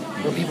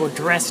 Were people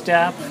dressed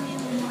up?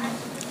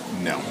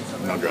 No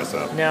dress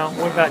up. No.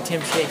 What about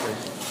Tim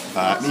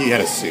Schafer? He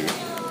had a suit.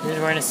 He was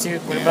wearing a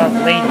suit. What about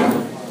Lady?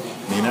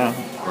 Nina.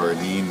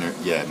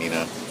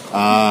 Nina.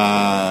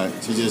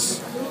 She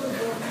just,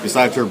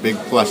 besides her big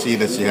plushie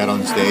that she had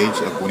on stage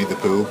of Winnie the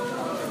Pooh,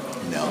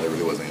 no, there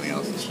really wasn't anything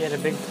else. She had a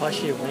big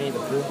plushie of Winnie the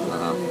Pooh?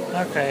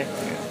 Okay.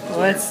 Yeah. Well,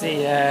 let's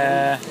see.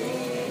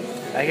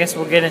 I guess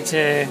we'll get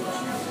into...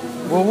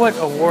 Well, what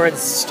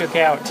awards stood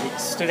out to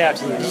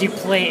you? Did you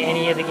play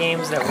any of the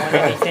games that won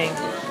anything?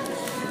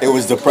 It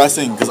was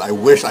depressing because I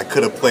wish I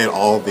could have played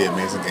all of the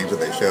amazing games that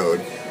they showed,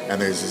 and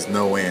there's just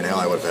no way in hell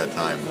I would have had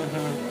time.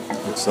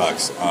 Which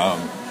sucks. I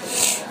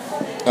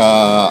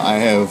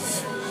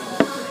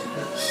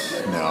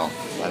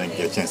didn't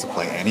get a chance to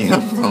play any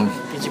of them.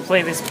 Did you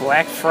play this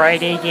Black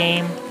Friday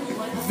game?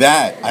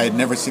 That, I had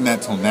never seen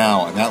that till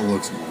now, and that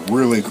looks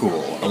really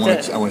cool. I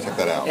want to check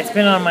that out. It's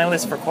been on my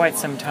list for quite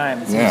some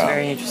time. It seems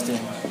very interesting.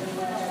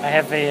 I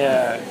have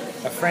a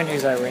friend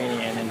who's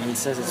Iranian, and he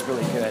says it's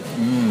really good.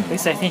 At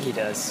least I think he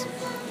does.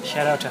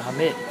 Shout out to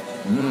Hamid.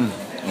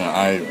 Yeah,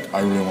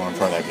 I really want to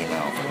try that game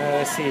out.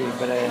 Let's see,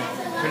 but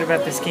what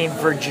about this game,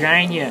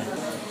 Virginia?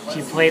 Did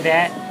you play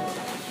that?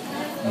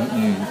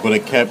 But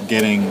it kept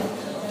getting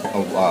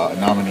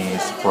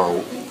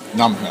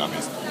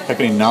kept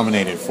getting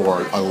nominated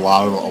for a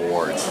lot of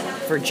awards.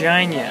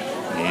 Virginia.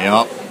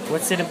 Yep.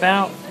 What's it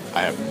about?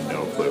 I have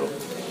no clue.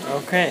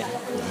 Okay.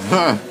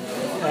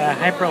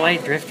 Hyper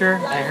Light Drifter.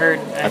 I heard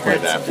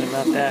something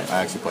about that.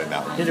 I actually played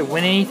that one. Did it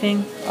win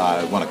anything?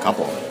 It won a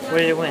couple. What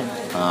did it win?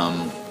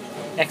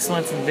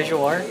 Excellence in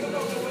visual art?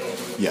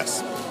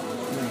 Yes.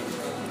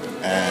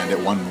 And it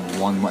won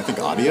I think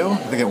audio. I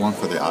think it won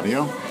for the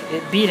audio.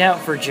 It beat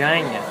out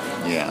Virginia.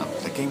 Yeah,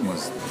 that game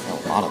was a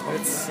lot of them.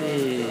 Let's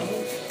see.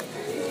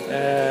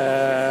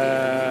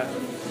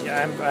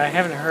 I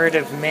haven't heard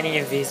of many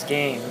of these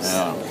games.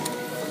 Yeah.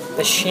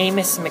 The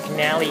Seamus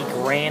McNally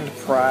Grand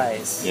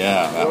Prize.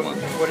 Yeah, that one.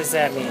 What does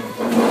that mean?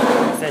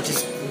 Does that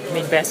just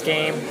mean best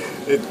game?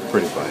 It's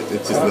pretty much.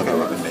 It's just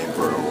another name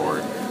for an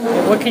award.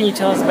 What can you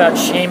tell us about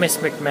Seamus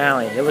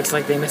McNally? It looks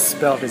like they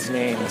misspelled his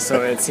name,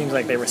 so it seems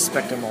like they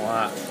respect him a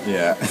lot.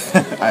 Yeah,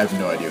 I have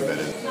no idea what that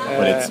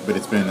is. But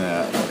it's been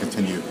a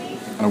continued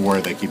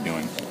award they keep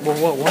doing.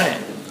 Well, what won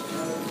it?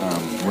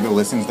 What are the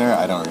listings there?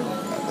 I don't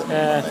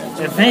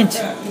remember. Event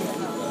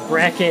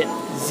bracket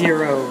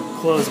 0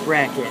 close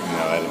bracket. No,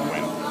 I didn't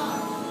win.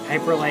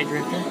 Hyper Light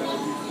Drifter.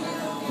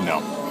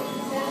 No.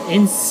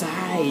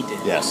 Inside.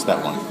 Yes,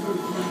 that one.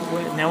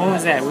 Now what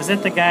was that? Was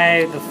that the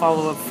guy, the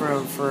follow up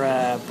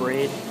for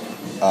Braid?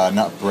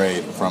 Not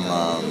Braid, from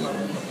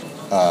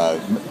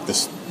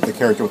the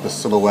character with the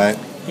silhouette.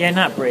 Yeah,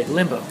 not Braid.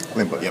 Limbo.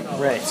 Limbo, yep.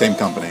 Right. Same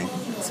company.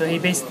 So he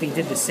basically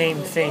did the same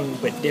thing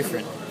but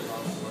different.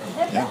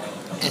 Yeah.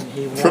 And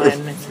he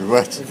won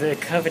What? the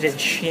coveted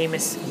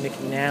Seamus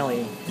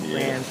McNally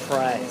Grand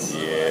Prize.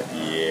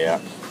 Yeah.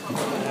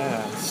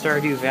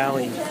 Stardew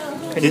Valley.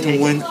 Didn't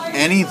win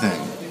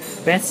anything.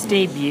 Best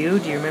debut.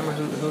 Do you remember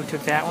who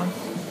took that one?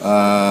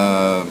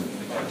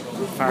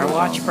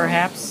 Firewatch,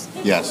 perhaps.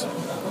 Yes.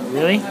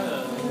 Really?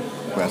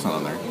 Well, that's not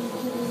on there.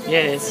 Yeah,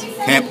 it is.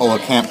 Camp.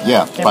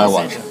 Yeah.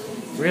 Firewatch. Essential.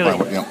 Really?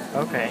 Firewatch, yeah.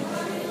 Okay.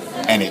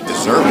 And it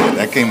deserved it.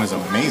 That game was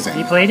amazing.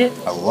 You played it?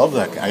 I love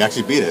that. I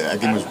actually beat it.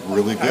 That game was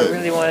really good. I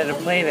really wanted to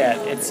play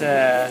that. It's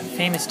a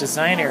famous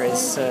designer.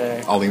 Is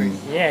Ollie.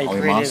 yeah, he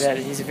Ollie created Moss. that.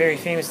 He's a very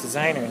famous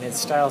designer, and his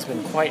style's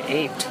been quite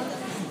aped.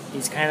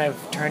 He's kind of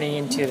turning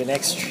into the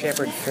next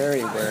Shepard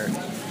Fairey, where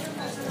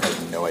I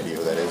have no idea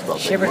who that is. But I'll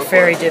take a Shepard look for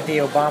Fairey it. did the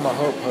Obama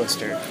Hope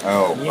poster.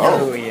 Oh. You know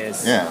who he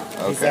is. Yeah.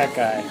 Okay. He's that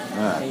guy.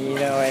 Ah. And you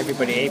know,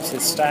 everybody apes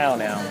his style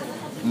now.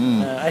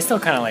 I still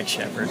kind of like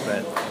Shepard,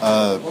 but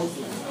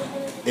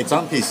It's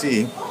on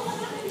PC.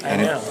 I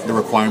know. The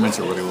requirements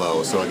are really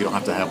low, so you don't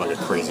have to have like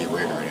a crazy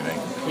rig or anything.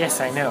 Yes,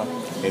 I know.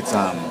 It's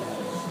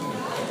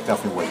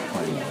definitely worth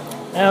playing.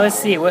 Now let's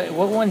see, what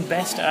won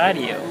Best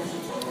Audio?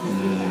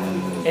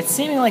 It's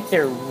seeming like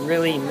they're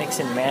really mix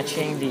and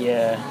matching the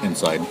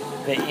Inside.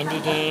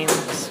 indie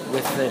games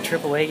with the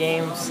AAA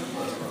games.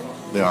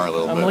 They are a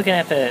little bit. I'm looking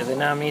at the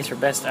nominees for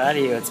Best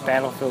Audio. It's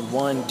Battlefield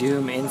 1,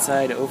 Doom,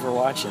 Inside,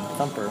 Overwatch, and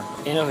Thumper.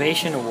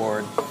 Innovation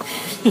Award.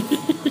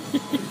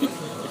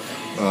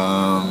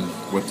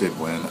 What did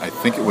win? I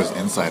think it was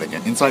Inside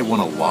again. Inside won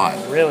a lot.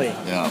 Really?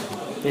 Yeah.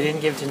 They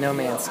didn't give it to No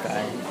Man's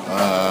Sky.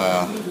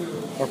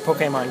 Or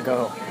Pokemon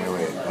Go.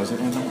 Wait. Was it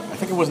in? I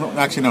think it was.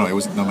 Actually, no. It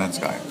was No Man's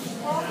Sky.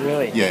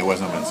 Really? Yeah, it was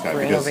No Man's Sky.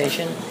 For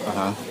innovation?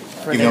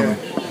 For Even their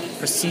though-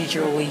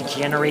 procedurally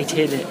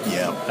generated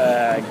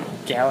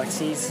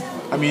galaxies?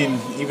 I mean,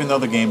 even though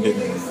the game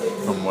didn't,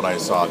 from what I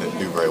saw, didn't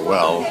do very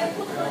well,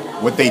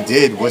 what they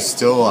did was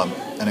still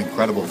an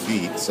incredible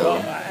feat. So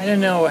I don't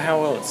know how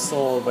well it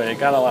sold, but it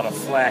got a lot of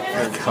flack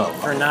got-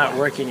 for not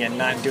working and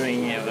not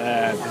doing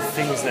the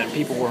things that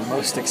people were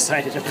most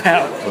excited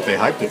about. what they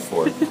hyped it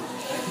for.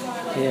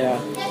 Yeah.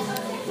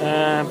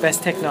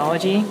 Best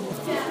technology?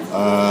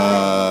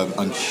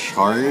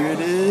 Uncharted.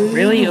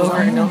 Really?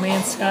 Over No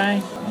Man's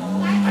Sky?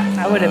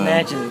 I would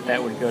imagine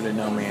that would go to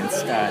No Man's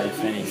Sky, if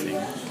anything.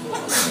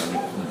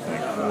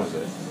 What was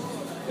it?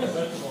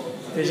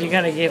 Because you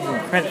gotta give them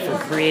credit for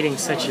creating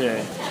such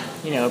a,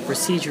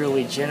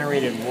 procedurally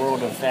generated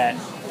world of that.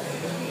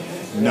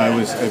 No, it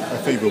was. I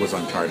think it was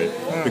Uncharted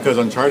because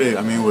Uncharted.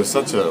 I mean, it was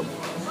such a.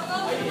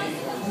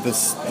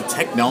 The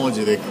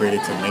technology they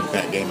created to make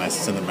that game as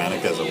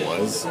cinematic as it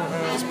was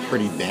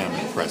pretty damn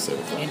impressive.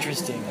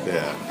 Interesting.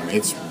 Yeah, I mean,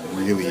 it's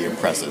really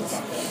impressive.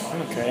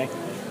 Okay.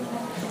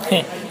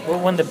 What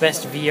won the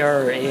best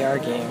VR or AR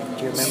game?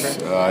 Do you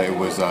remember? It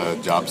was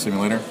Job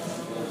Simulator.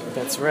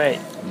 That's right.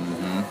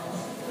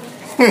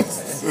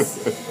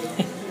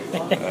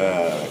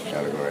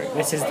 Category.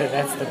 That's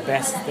the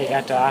best they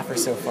got to offer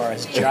so far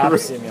is Job It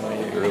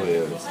Simulator. really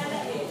is.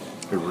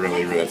 It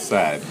really, that's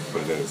sad,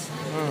 but it is.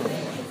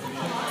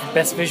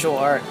 Best visual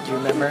art. Do you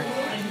remember?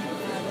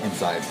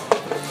 Inside.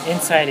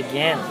 Inside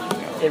again.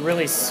 It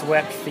really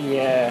swept the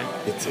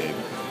It did.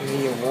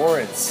 the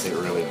awards, It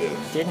really did.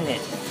 didn't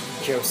it,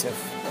 Joseph?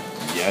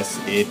 Yes,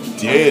 it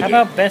did. How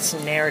about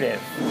best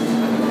narrative?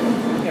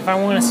 If I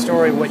want a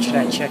story, what should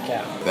I check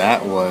out?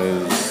 That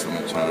was.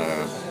 I'm trying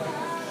to.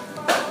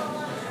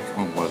 Which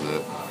one was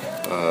it?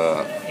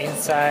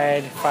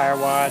 Inside,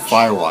 Firewatch.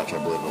 Firewatch,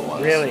 I believe it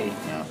was. Really?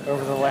 Yeah.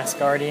 Over the Last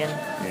Guardian?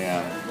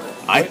 Yeah.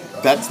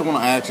 That's the one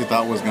I actually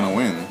thought was gonna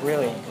win.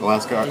 Really? The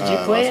Last Guardian. Did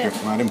you play it?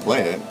 I didn't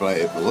play it, but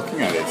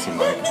looking at it, it seemed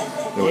like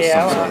there was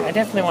Yeah, some sort of. I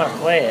definitely want to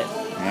play it.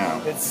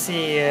 Yeah. Let's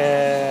see.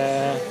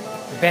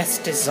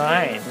 Best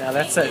design. Now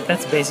that's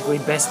basically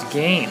best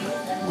game.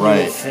 You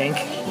Right. would think.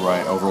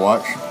 Right.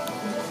 Overwatch.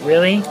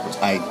 Really? Which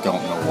I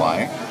don't know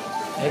why.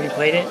 Have you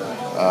played it?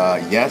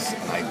 Yes,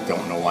 I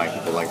don't know why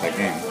people like that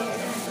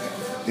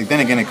game. Then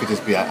again, it could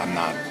just be I'm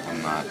not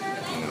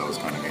into those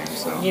kind of games.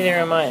 So Neither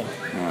am I.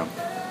 yeah.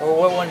 Or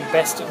what won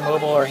best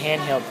mobile or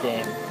handheld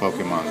game?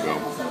 Pokemon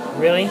Go.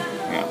 Really?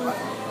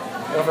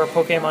 Yeah. Over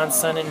Pokemon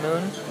Sun and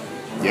Moon?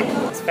 Yep.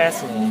 It's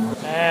fascinating.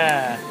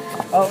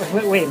 Oh,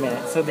 wait a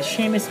minute. So the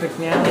Seamus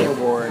McNally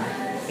Award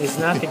is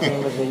not the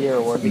Game of the Year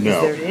award because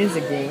No. there is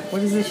a game.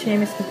 What is the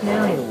Seamus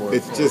McNally Award?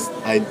 It's just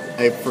I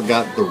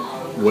forgot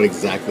what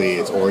exactly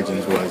its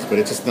origins was, but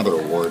it's just another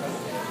award.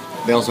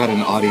 They also had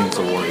an audience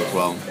award as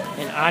well.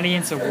 An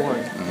audience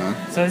award.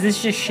 So is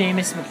this just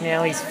Seamus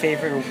McNally's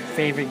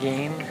favorite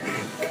game?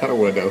 Kind of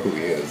want to know who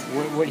he is.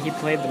 What he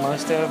played the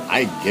most of?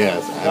 I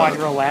guess.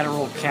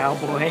 Quadrilateral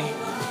Cowboy.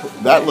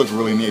 That looks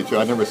really neat too.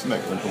 I've never seen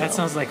that. That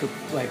sounds like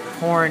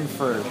porn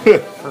for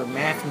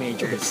math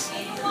majors.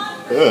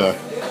 Ugh.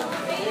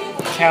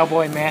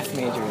 Cowboy math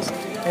majors.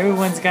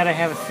 Everyone's got to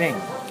have a thing.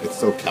 It's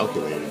so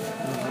calculated.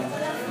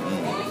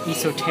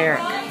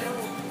 Esoteric.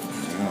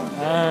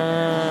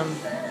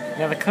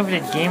 Now the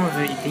coveted game of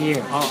the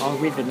year. I'll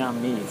read the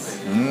nominees,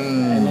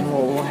 and then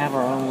we'll have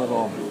our own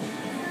little.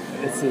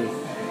 Let's see.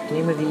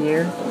 Game of the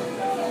year: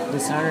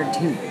 Dishonored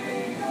 2,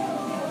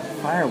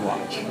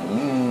 Firewatch,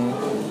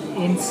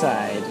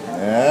 Inside,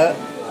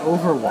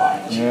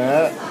 Overwatch,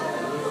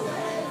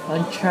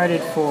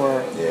 Uncharted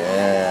 4,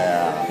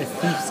 The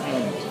Thief's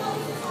End.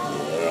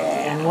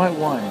 And what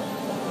won?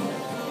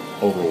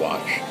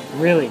 Overwatch.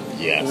 Really?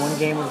 Yes. One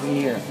game of the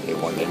year. It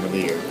won Game of the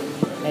Year.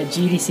 At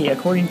GDC,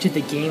 according to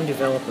the game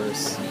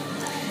developers.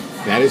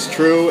 That is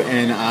true,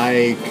 and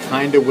I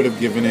kind of would have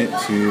given it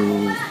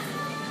to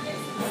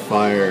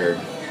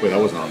Wait, that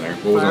wasn't on there.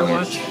 What was Firewatch?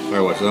 on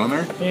there? Firewatch. Is that on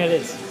there? Yeah, it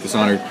is.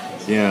 Dishonored.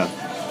 Yeah,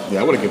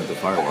 I would have given it to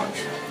Firewatch.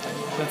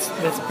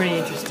 That's pretty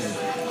interesting.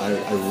 I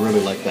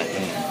really like that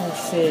game.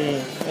 Let's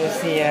see. There's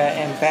the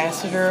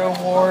Ambassador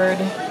Award.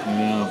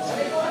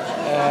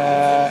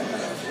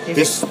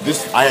 This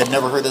I had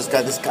never heard this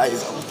guy. This guy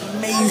is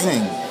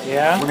amazing.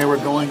 Yeah? When they were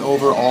going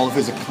over all of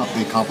the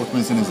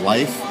accomplishments in his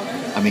life,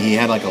 I mean, he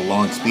had like a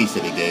long speech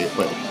that he gave,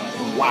 but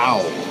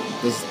wow,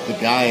 the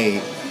guy,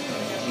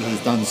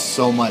 he's done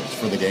so much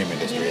for the game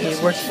industry. He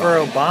worked for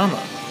Obama.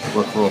 He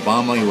worked for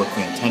Obama, he worked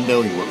for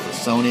Nintendo, he worked for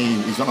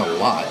Sony, he's done a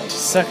lot.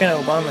 Sucking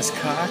Obama's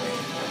cock.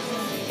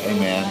 Hey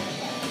man,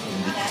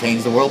 he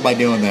changed the world by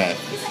doing that.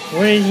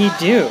 What did he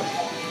do?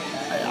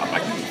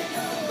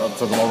 That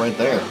says it all right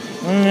there.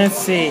 Let's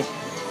see.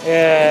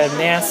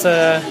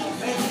 NASA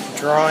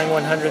drawing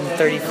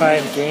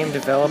 135 game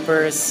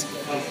developers.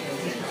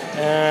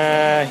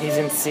 He's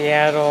in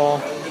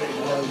Seattle.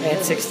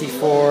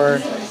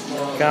 N64.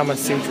 Gama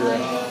Sutra.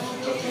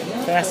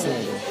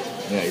 Fascinating.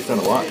 Yeah, he's done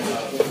a lot.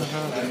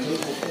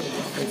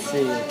 Let's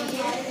see.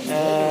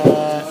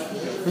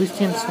 Who's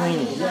Tim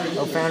Sweeney?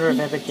 Founder of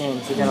Epic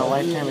Games. He got a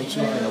Lifetime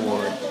Achievement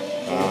Award.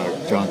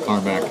 John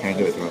Carmack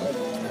handed it to him.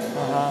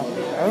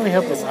 I really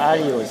hope this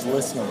audio is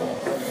listenable.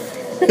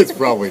 It's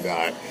probably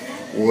not.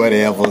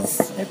 Whatever.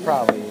 It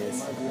probably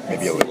is.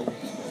 Maybe a little.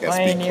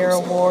 Pioneer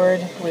Award.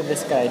 What did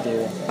this guy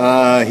do?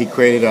 He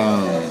created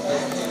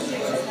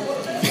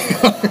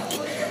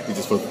he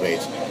just flipped the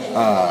page.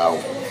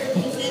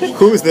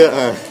 Who's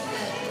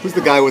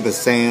the guy with the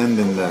sand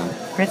and the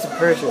Prince of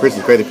Persia.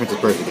 Created the Prince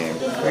of Persia game.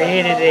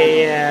 Created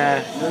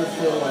a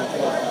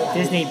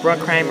Disney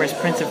Bruckheimer's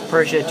Prince of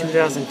Persia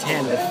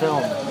 2010, the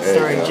film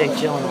starring Jake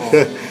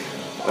Gyllenhaal.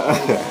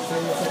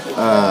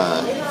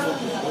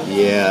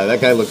 Yeah, that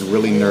guy looked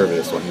really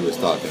nervous when he was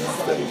talking on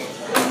stage.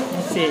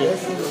 Let's see.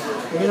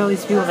 Look at all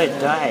these people that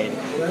died.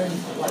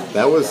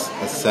 That was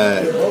a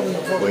sad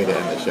way to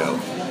end the show.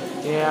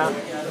 Yeah.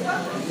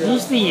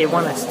 Usually you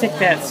want to stick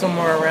that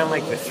somewhere around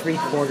like the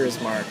 3/4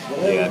 mark.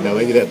 Yeah, no,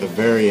 they did it at the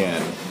very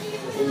end.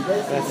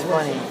 That's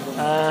funny.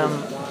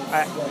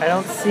 I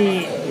don't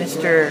see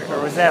Mr. or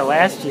was that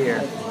last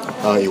year?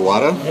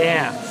 Iwata?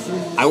 Yeah.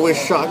 I was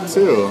shocked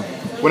too.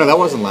 Well, no, that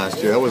wasn't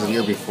last year. That was the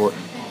year before.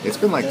 It's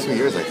been like 2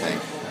 years, I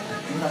think.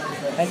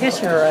 I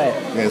guess you're right.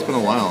 Yeah, it's been a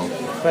while.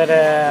 But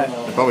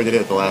I probably did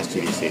it at the last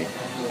GDC.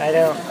 I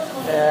don't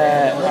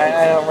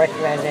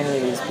recognize any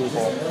of these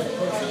people.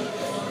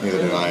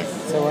 Neither do I.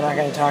 So we're not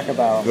going to talk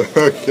about them.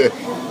 Okay.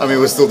 I mean, it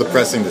was still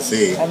depressing to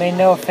see. I mean,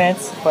 no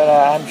offense, but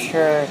I'm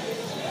sure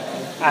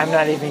I'm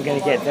not even going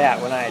to get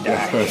that when I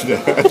die.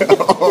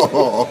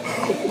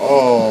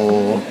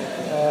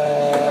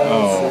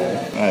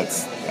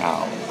 That's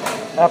ow.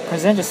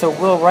 Presenter. So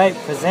Will Wright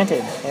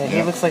presented, and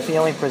he looks like the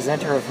only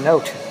presenter of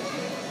note.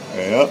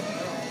 Yep.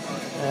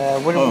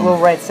 What did Will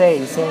Wright say?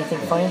 Did he say anything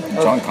funny?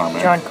 John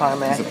Carmack. John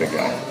Carmack. He's a big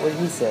guy. What did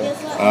he say?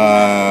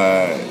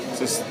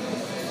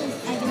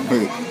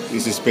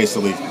 He's just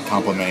basically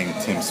complimenting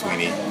Tim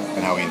Sweeney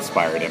and how he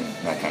inspired him,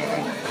 that kind of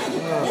thing.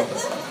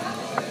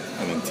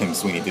 And then Tim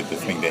Sweeney did the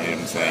thing to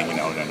him saying,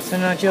 no. So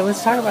now, Joe,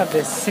 let's talk about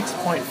this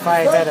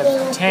 6.5 out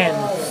of 10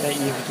 that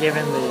you've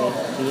given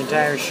the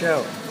entire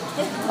show.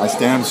 I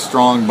stand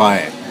strong by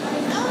it.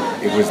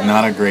 It was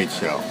not a great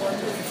show.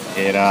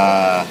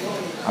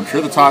 I'm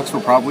sure the talks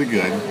were probably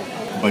good,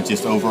 but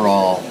just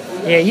overall...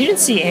 Yeah, you didn't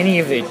see any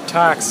of the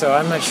talks, so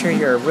I'm not sure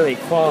you're really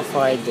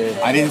qualified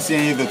to... I didn't see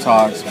any of the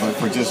talks, but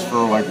for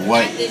like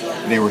what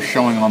they were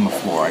showing on the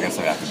floor, I guess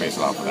I'd have to base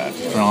it off of that.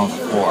 Just showing on the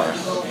floor.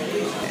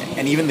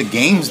 And even the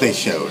games they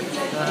showed.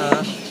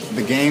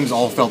 The games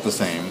all felt the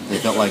same. They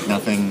felt like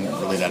nothing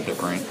really that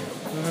different.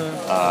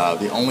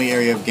 The only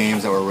area of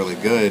games that were really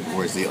good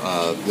was the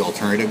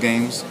alternative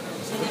games.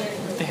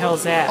 What the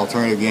hell's that?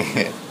 Alternative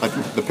game. Like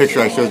the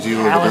picture I showed you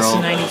of the Alice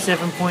girl.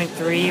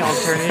 97.3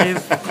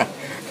 alternative.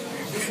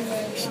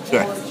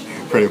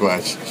 pretty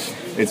much.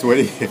 It's what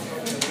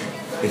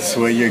it's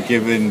what you're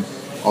given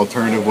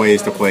alternative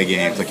ways to play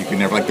games. Like you can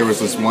never, like there was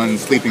this one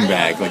sleeping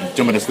bag, like you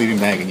jump in a sleeping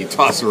bag and you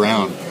toss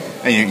around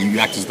and you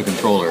act as the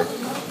controller.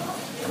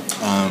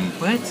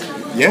 What?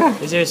 Yeah.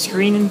 Is there a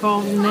screen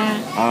involved in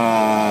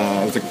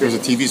that? There's a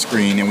TV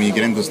screen, and when you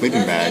get into the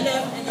sleeping bag,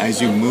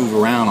 as you move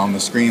around on the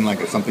screen, like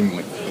it's something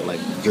like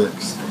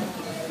jerks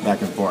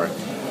back and forth.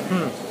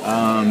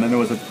 Then there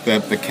was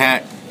the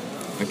cat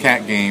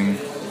game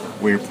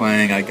where you're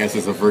playing, I guess,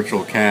 as a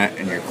virtual cat,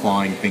 and you're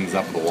clawing things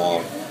up the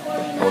wall.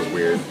 That was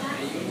weird.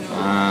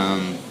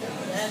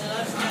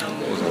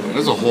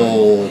 There's a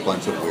whole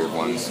bunch of weird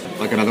ones.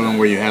 Like another one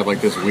where you have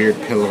like this weird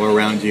pillow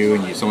around you,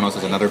 and someone else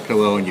has another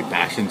pillow, and you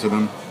bash into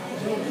them.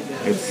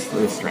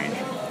 It's strange.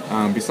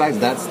 Besides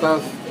that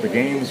stuff, the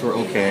games were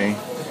okay.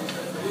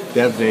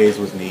 Dev Days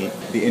was neat.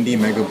 The Indie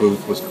Mega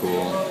Booth was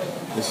cool.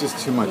 It's just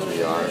too much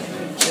VR.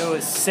 Joe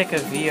is sick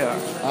of VR.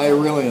 I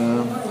really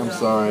am. I'm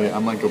sorry.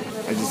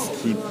 I just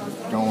keep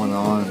going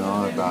on and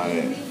on about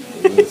it.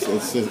 It's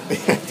just,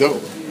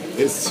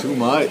 it's too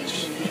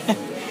much.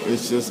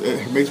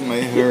 It makes my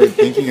head hurt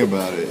thinking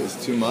about it. It's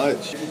too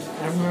much.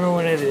 I remember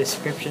one of the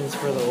descriptions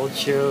for the old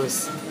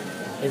shows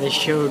in the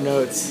show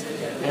notes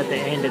at the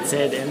end. It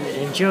said,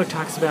 and Joe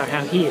talks about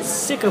how he is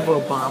sick of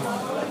Obama.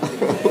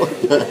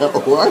 What the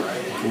hell? What?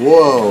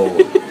 Whoa.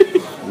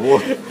 Whoa.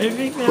 I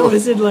think that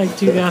was in like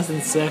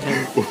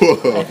 2007.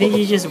 Whoa. I think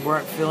you just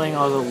weren't feeling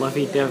all the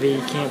lovey-dovey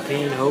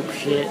campaign hope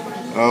shit.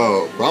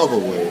 Oh,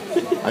 probably.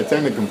 I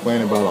tend to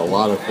complain about a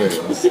lot of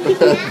things.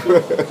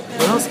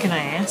 What else can I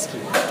ask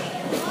you?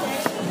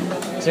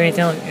 Is there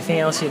anything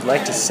else you'd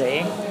like to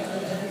say?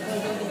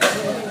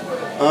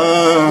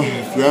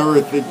 If you're ever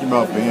thinking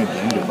about being a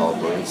game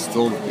developer, it's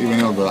still, even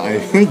though I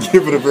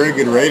give it a very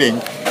good rating,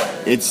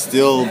 it's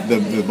still the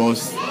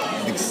most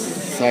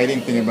exciting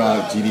thing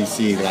about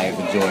GDC that I've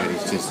enjoyed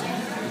is just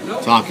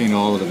talking to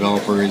all the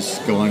developers,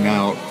 going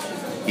out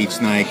each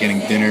night,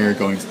 getting dinner,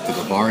 going to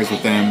the bars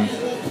with them.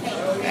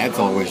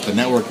 The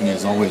networking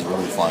is always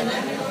really fun.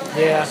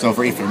 Yeah. So if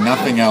for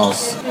nothing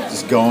else,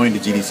 just going to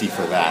GDC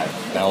for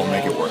that'll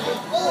make it worth it.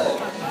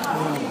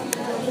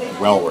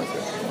 Well worth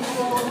it.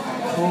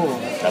 Cool.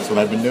 That's what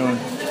I've been doing.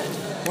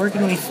 Where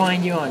can we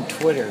find you on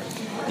Twitter?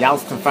 Y'all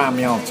can find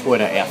me on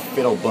Twitter at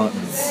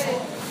Fiddlebuttons.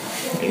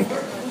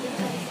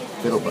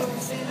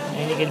 Fiddlebuttons.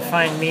 And you can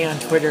find me on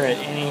Twitter at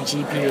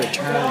NAGP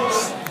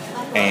Returns.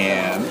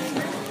 And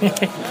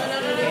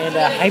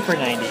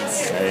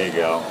Hyper90s. there you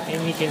go.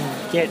 And you can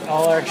get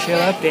all our show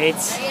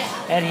updates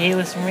at Hey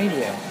Listen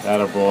Radio. That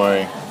a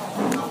boy.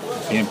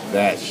 Pimp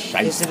that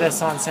shite. Visit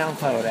us on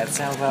SoundCloud at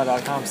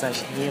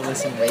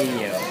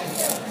soundcloud.com/HeyListenRadio.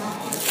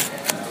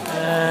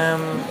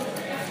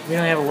 We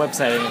don't have a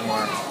website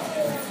anymore.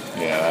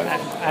 Yeah,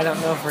 I don't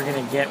know if we're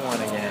going to get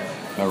one again.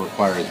 that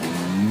requires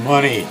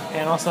money.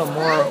 And also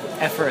more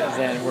effort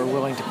than we're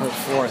willing to put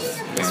forth.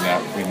 And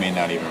that we may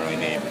not even really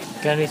name it.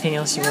 Got anything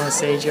else you want to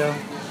say, Joe?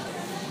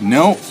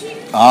 Nope.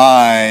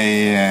 I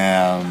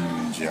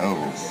am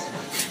Joe.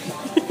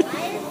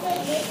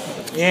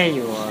 Yeah,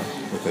 you are.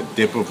 With a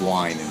dip of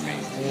wine in me.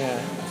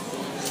 Yeah.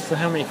 So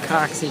how many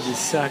cocks did you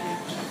suck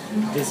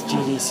this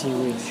GDC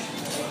week?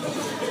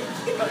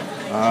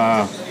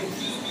 Why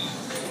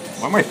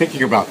am I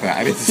thinking about that?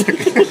 I didn't.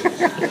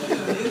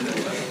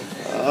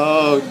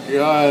 Oh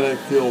God, I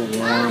feel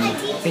warm.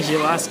 Because you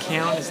lost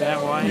count, is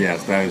that why?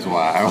 Yes, that is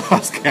why I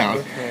lost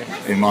count. Okay.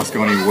 In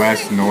Moscone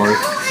West, North,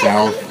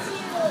 South,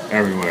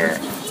 everywhere.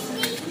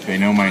 They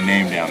know my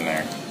name down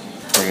there.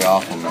 Pretty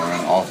awful,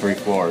 man. All 3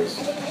 floors.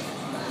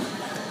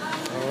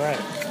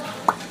 Alright.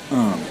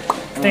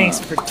 Thanks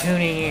for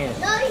tuning in.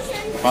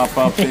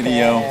 Pop-up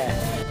video.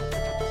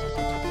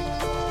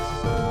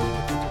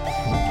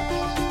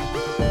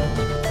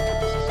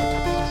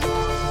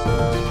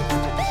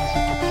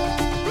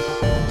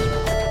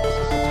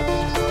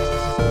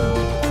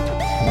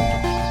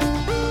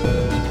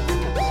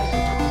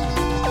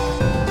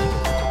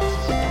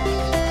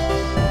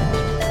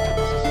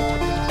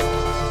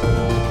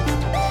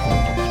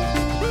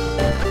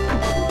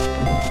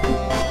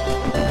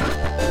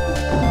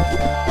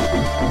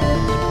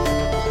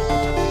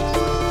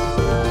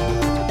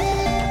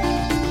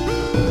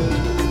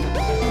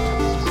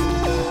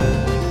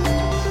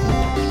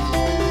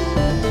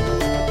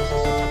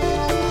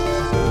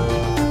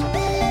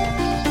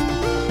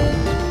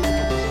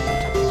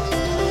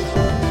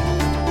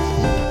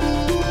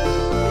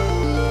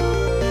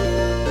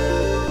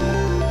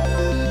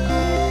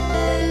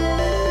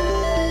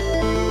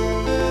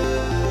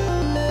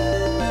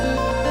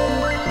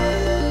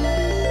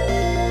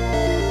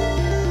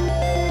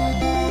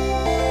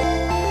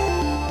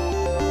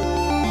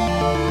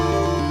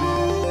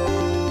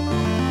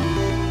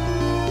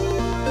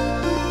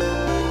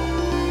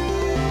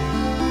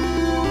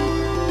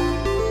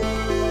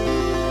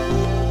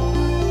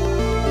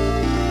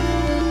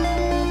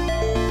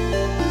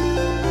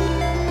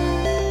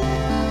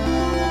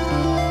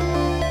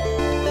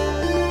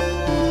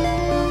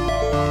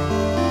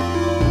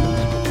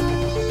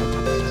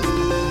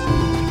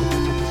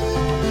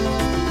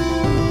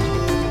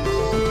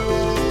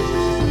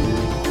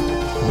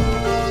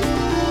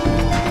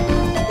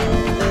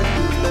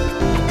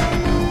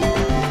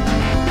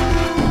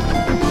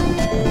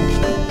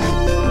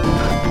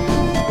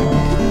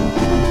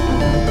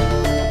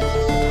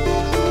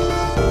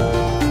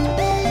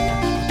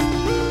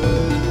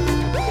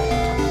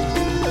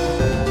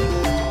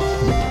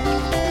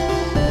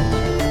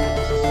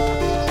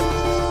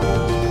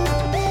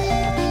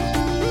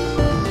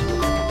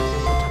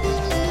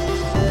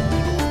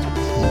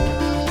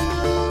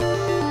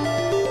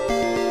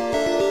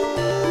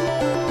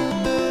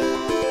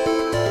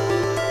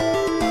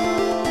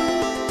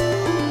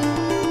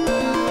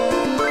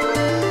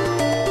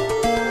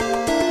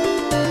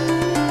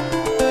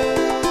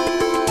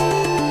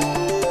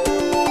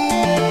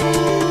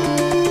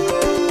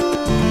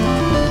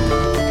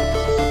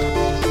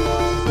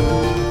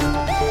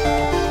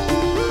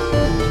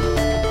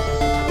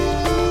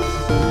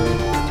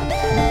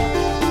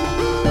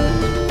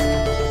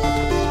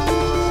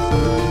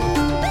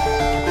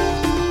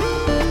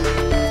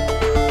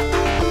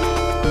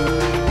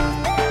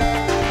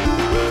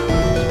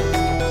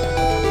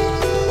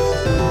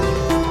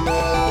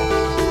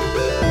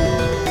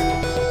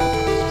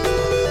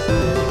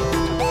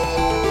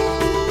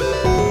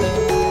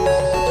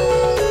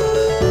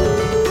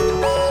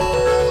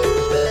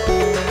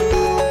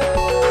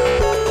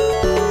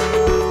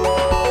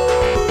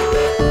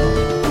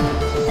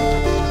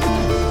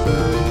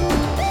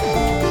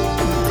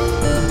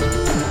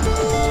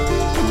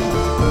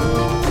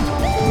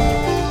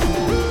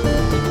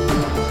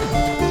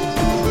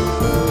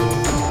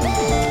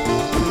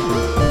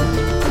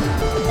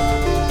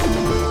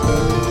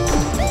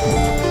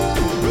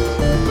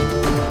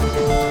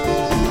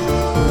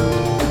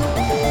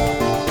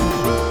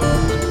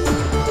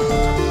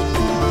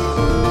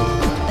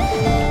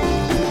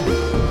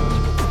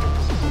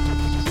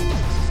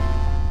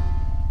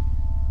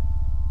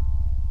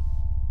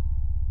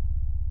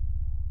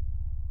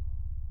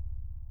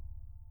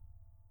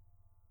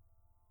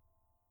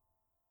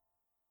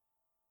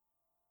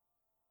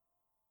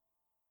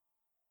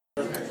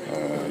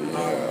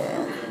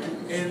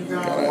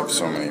 God, I have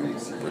so many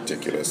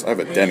ridiculous. I have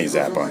a Denny's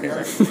app on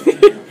here.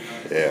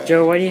 Yeah.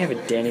 Joe, why do you have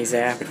a Denny's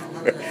app?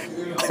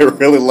 I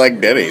really like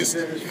Denny's.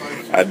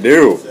 I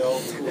do.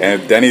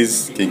 And if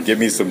Denny's can give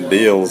me some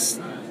deals,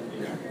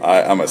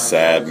 I'm a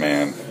sad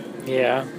man. Yeah.